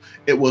thumbs up.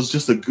 It was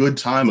just a good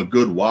time, a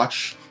good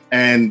watch.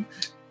 And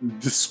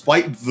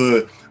despite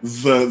the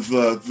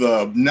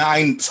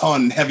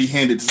 9-ton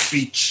heavy-handed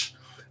speech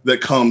that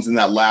comes in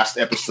that last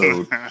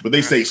episode, but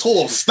they say,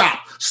 hold on,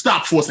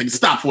 stop for a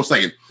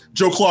second.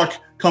 Joe Clark,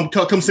 come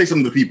say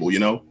something to people,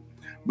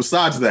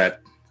 Besides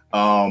that,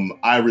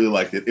 I really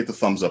liked it. It's a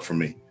thumbs up for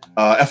me.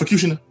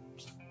 Execution.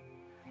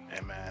 Hey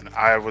man,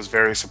 I was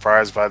very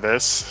surprised by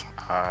this.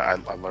 I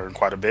learned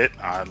quite a bit.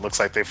 It looks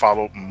like they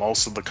followed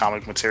most of the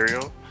comic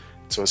material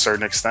to a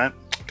certain extent.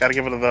 Got to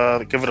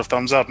give it a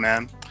thumbs up,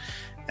 man.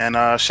 And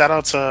shout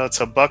out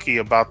to Bucky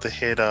about to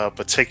hit a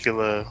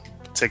particular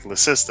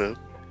sister,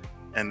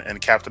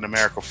 and Captain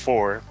America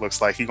 4 looks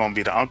like he gonna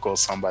be the uncle of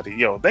somebody.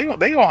 They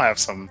gonna have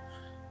some.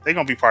 They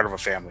gonna be part of a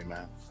family,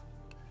 man.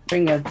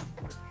 Bring a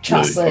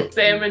chocolate.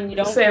 Sam and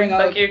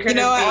Bucky are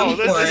gonna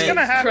be it's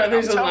gonna happen.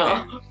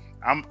 brothers-in-law.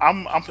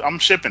 I'm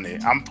shipping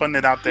it. I'm putting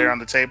it out there on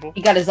the table.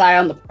 He got his eye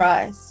on the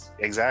prize.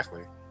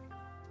 Exactly.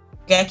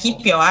 gotta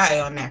keep your eye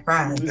on that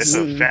prize. It's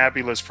a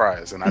fabulous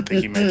prize, and I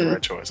think he made the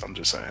right choice. I'm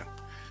just saying.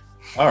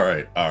 All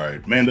right,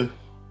 Amanda.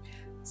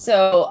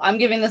 So I'm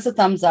giving this a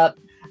thumbs up.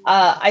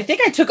 I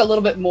think I took a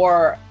little bit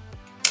more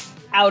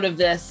out of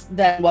this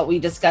than what we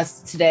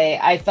discussed today.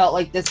 I felt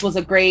like this was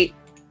a great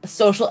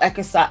social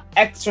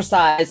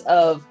exercise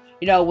of,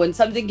 when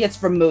something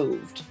gets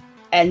removed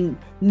and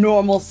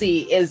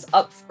normalcy is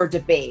up for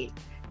debate,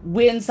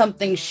 when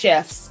something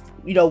shifts,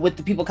 with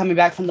the people coming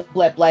back from the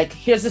blip, like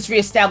here's this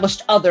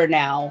reestablished other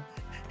now.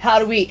 How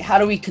do we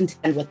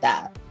contend with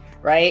that?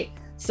 Right?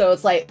 So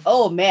it's like,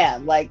 oh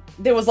man, like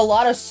there was a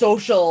lot of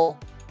social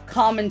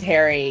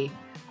commentary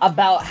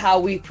about how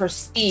we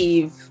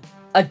perceive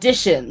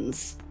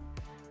additions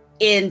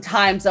in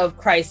times of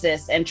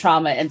crisis and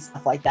trauma and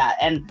stuff like that.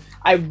 And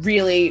I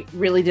really,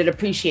 really did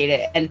appreciate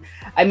it. And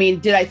I mean,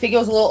 did I think it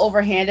was a little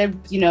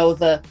overhanded?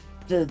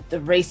 The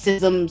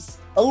racisms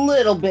a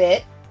little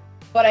bit,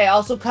 but I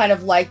also kind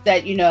of like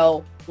that,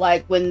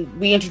 like when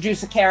we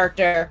introduce a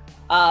character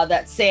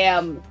that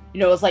Sam,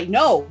 is like,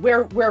 no,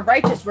 we're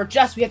righteous, we're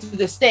just, we have to do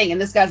this thing. And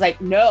this guy's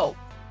like, no,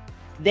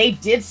 they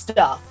did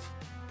stuff.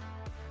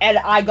 And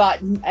I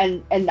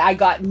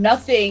got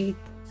nothing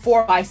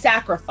for my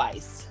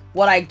sacrifice.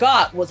 What I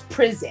got was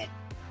prison,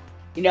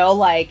 and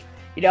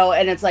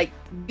it's like,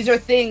 these are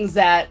things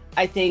that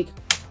I think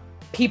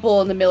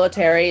people in the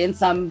military in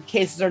some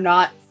cases are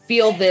not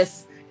feel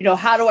this,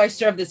 how do I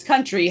serve this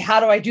country? How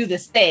do I do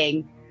this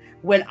thing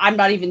when I'm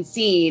not even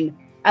seen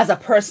as a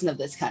person of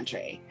this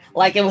country?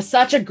 Like, it was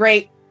such a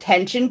great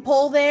tension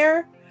pull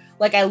there.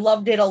 Like, I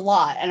loved it a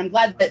lot. And I'm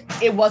glad that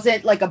it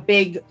wasn't like a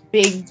big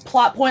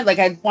plot point. Like,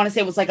 I want to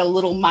say it was like a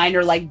little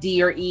minor, like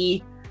D or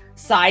E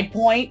side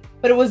point,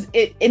 but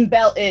it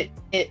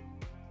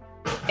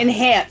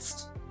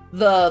enhanced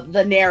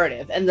the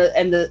narrative and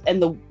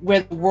the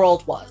where the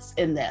world was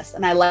in this.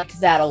 And I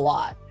liked that a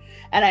lot.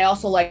 And I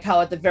also liked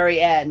how at the very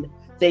end,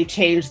 they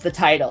changed the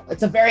title.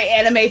 It's a very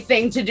anime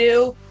thing to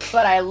do,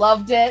 but I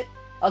loved it.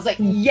 I was like,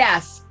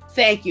 yes,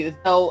 thank you.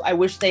 Though I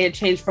wish they had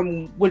changed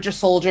from Winter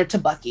Soldier to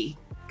Bucky,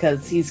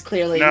 because he's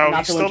clearly not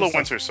he's the still Winter a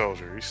Winter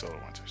Soldier. He's still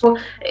a Winter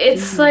Soldier. Well,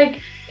 it's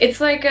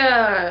like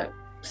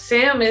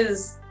Sam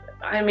is,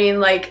 I mean,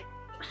 like,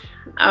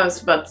 I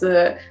was about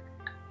to,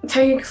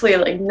 technically,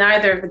 like,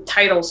 neither of the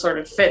titles sort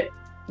of fit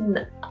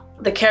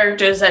the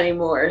characters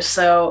anymore.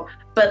 So,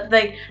 but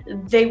like,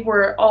 they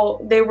were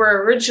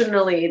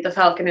originally the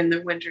Falcon and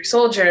the Winter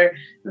Soldier.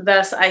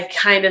 Thus, I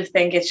kind of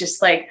think it's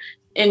just like,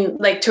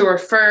 to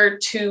refer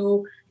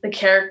to the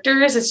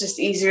characters, it's just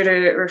easier to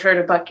refer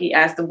to Bucky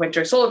as the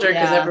Winter Soldier,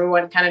 because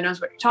everyone kind of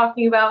knows what you're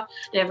talking about,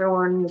 and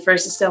everyone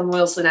refers to Sam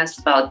Wilson as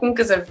the Falcon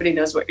because everybody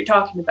knows what you're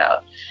talking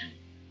about.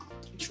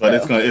 But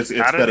it's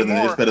better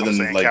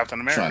than like Captain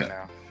America trying to.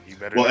 now.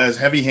 Well, as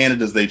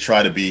heavy-handed as they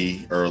try to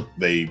be, or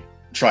they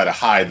try to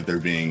hide that they're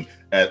being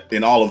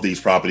in all of these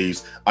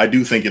properties, I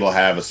do think it'll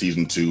have a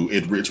season 2.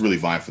 It's really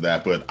fine for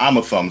that. But I'm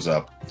a thumbs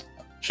up.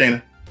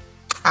 Shayna?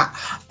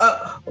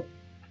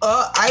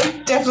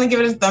 I definitely give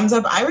it a thumbs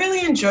up. I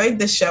really enjoyed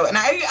the show, and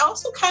I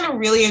also kind of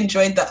really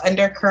enjoyed the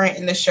undercurrent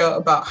in the show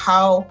about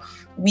how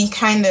we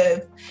kind of,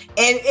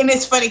 and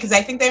it's funny because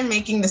I think they're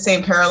making the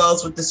same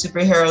parallels with the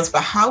superheroes,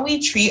 but how we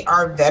treat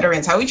our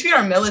veterans, how we treat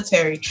our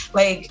military.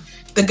 Like,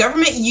 the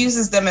government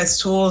uses them as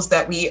tools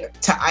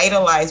to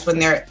idolize when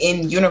they're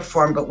in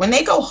uniform, but when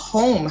they go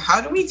home,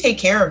 how do we take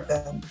care of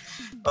them?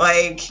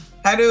 Like,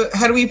 how do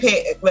we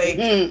pay?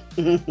 Like,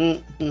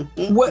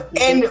 what?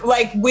 And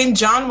like when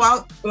John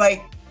Walker,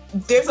 like,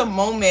 there's a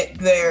moment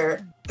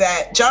there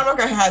that John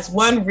Walker has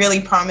one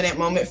really prominent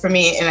moment for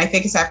me, and I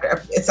think it's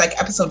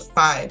like episode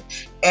 5,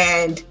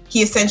 and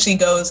he essentially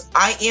goes,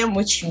 "I am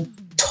what you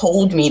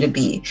told me to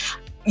be.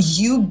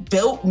 You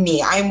built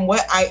me. I'm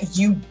what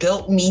you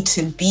built me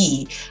to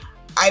be.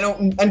 I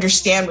don't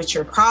understand what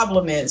your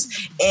problem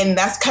is." And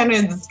that's kind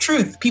of the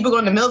truth. People go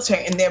in the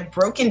military and they're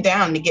broken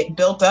down to get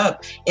built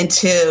up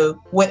into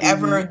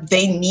whatever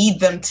they need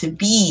them to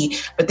be,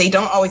 but they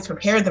don't always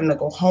prepare them to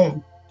go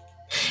home.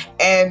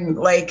 And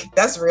like,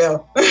 that's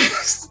real.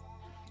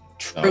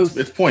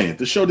 It's poignant.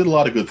 The show did a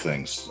lot of good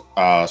things.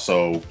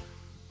 So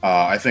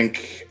I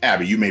think,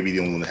 Abby, you may be the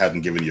only one that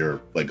hasn't given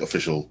your like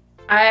official.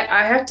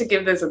 I have to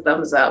give this a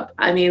thumbs up.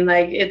 I mean,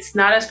 like, it's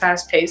not as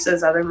fast-paced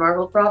as other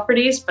Marvel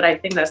properties, but I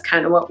think that's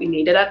kind of what we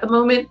needed at the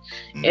moment.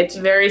 It's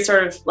very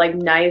sort of like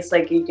nice,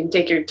 like you can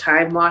take your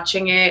time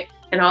watching it,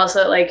 and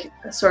also like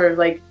sort of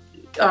like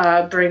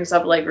brings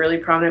up like really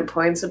prominent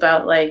points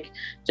about like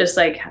just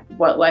like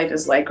what life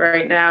is like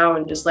right now,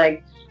 and just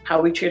like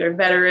how we treat our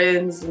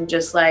veterans, and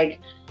just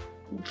like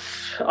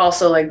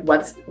also like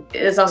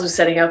it's also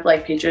setting up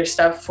like future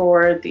stuff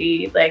for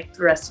the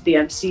rest of the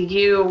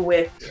MCU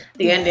with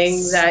the ending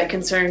that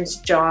concerns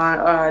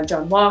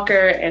John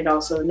Walker, and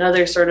also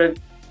another sort of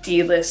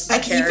D-list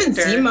like character.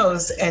 Even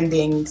Zemo's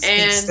ending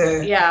speaks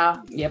to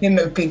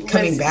him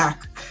coming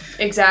back.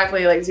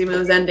 Exactly, like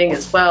Zemo's ending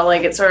as well.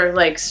 Like, it's sort of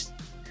like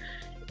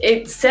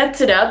it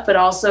sets it up, but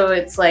also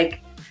it's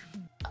like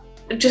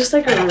just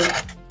like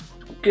a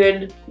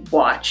good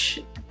watch.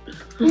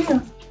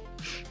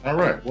 All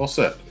right, well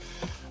said.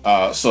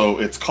 So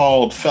it's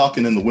called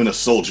Falcon and the Winter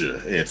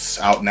Soldier. It's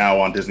out now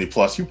on Disney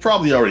Plus. You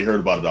probably already heard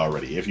about it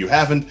already. If you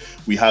haven't,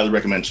 we highly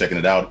recommend checking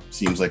it out.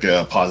 Seems like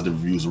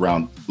positive reviews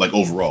around, like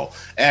overall.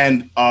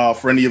 And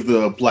for any of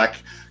the Black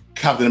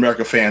Captain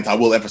America fans, I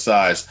will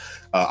emphasize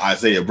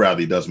Isaiah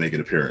Bradley does make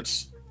an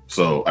appearance.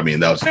 So I mean,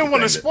 that was. I didn't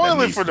want to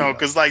spoil it for them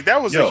because like that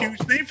was a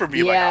huge thing for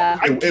me. Yeah.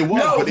 Like, it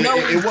was,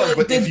 it was.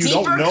 But if you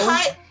don't know.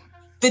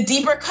 The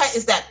deeper cut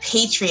is that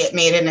Patriot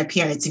made an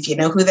appearance. If you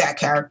know who that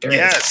character is,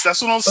 yes,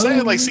 that's what I'm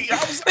saying. Like, see,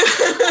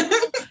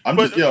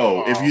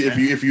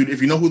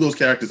 if you know who those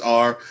characters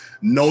are,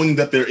 knowing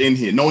that they're in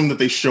here, knowing that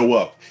they show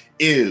up,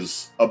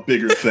 is a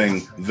bigger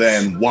thing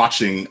than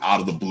watching out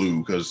of the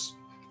blue because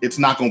it's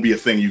not going to be a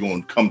thing you're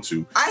going to come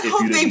to. I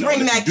hope they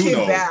bring that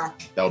kid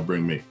back. That would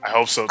bring me. I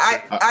hope so too.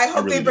 I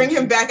hope they bring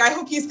him back. I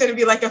hope he's going to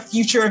be like a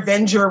future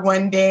Avenger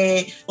one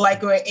day,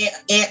 like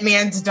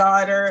Ant-Man's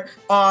daughter,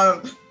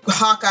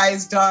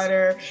 Hawkeye's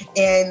daughter,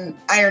 and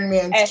Iron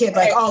Man's kid,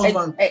 like all of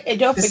them. And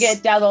don't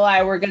forget, down the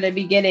line, we're going to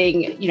be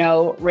getting,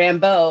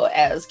 Rambeau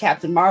as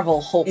Captain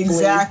Marvel, hopefully.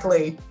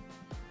 Exactly.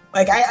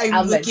 Like,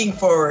 I'm looking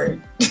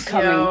forward. It's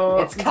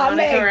coming. It's coming.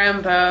 Monica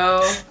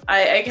Rambeau.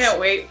 I can't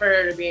wait for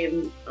her to be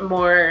in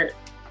more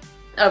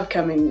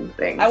upcoming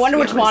things. I wonder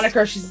which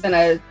moniker she's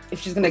gonna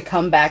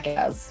come back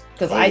as.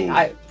 Because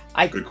I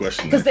good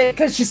question.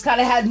 Because she's kind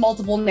of had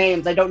multiple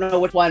names. I don't know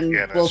which one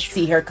we'll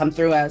see her come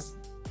through as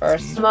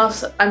first.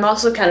 I'm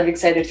also kind of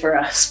excited for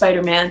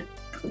Spider-Man,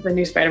 the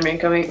new Spider-Man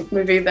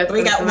movie.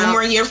 We got one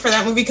more year for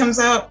that movie comes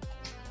out.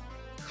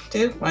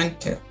 2.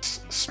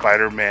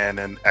 Spider-Man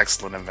and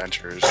Excellent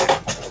Adventures.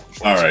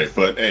 All right,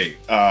 but hey,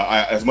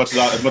 as much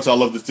as I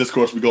love this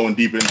discourse we're going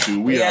deep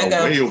into, we are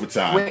way over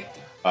time.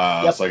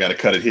 So I got to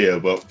cut it here.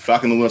 But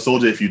Falcon and the Winter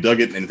Soldier, if you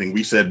dug it, anything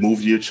we said,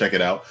 moved you, check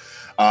it out.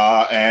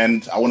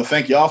 And I want to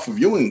thank y'all for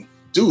viewing,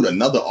 dude.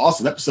 Another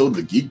awesome episode of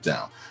the Geek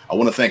Down. I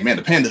want to thank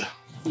Amanda Panda.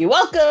 You're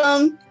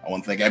welcome. I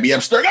want to thank Abby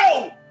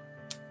Abstergo.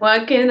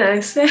 What can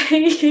I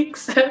say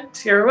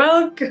except you're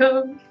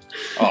welcome?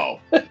 Oh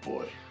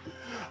boy.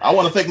 I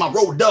want to thank my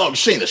road dog,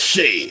 Shayna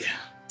Shea.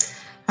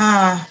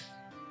 I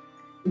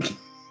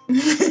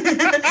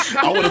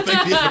want to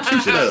thank the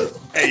institution of.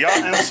 Hey, y'all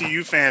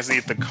MCU fans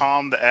need to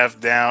calm the F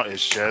down.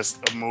 It's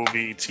just a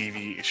movie,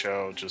 TV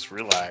show. Just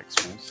relax.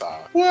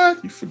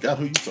 What? You forgot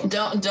who you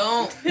talking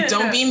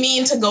Don't be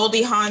mean to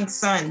Goldie Hawn's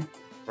son.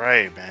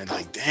 Right, man.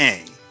 Like,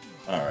 dang.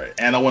 All right.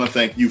 And I want to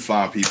thank you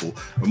fine people.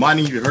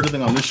 Reminding you, if you heard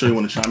anything on this show you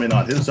want to chime in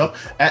on, hit us up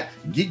at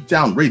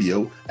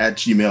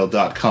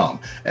geekdownradio@gmail.com.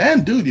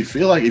 And dude, you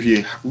feel like if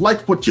you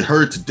like what you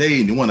heard today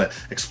and you want to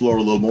explore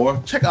a little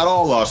more, check out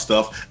all our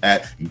stuff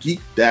at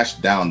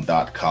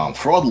geek-down.com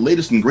for all the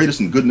latest and greatest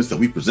and goodness that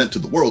we present to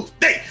the world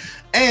today.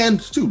 And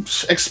to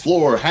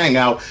explore, hang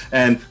out,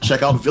 and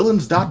check out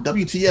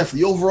villains.wtf,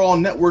 the overall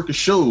network of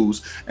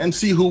shows, and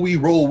see who we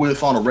roll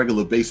with on a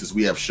regular basis.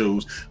 We have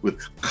shows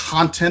with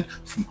content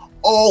from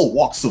all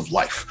walks of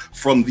life,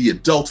 from the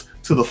adult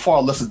to the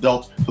far less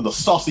adult, to the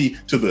saucy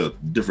to the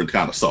different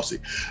kind of saucy.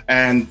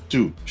 And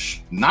dude,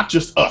 not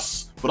just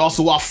us, but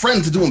also our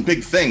friends are doing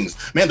big things.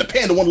 Man, the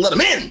panda won't let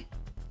them in.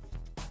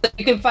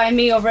 You can find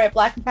me over at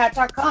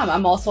blackandpat.com.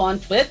 I'm also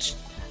on Twitch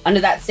under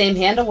that same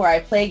handle where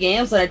I play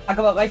games and I talk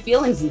about my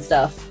feelings and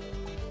stuff.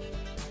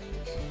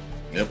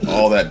 Yep,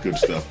 all that good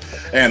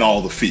stuff and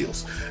all the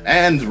feels.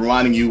 And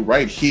reminding you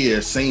right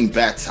here, same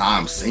bat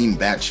time, same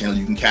bat channel,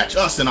 you can catch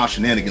us in our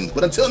shenanigans.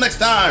 But until next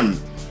time,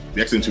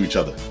 be excellent to each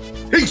other.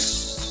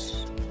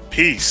 Peace.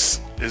 Peace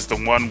is the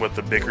one with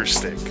the bigger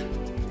stick.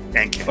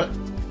 And can. What?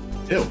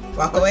 Ew.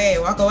 Walk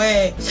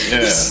away.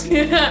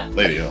 Yeah.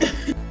 Later, yo.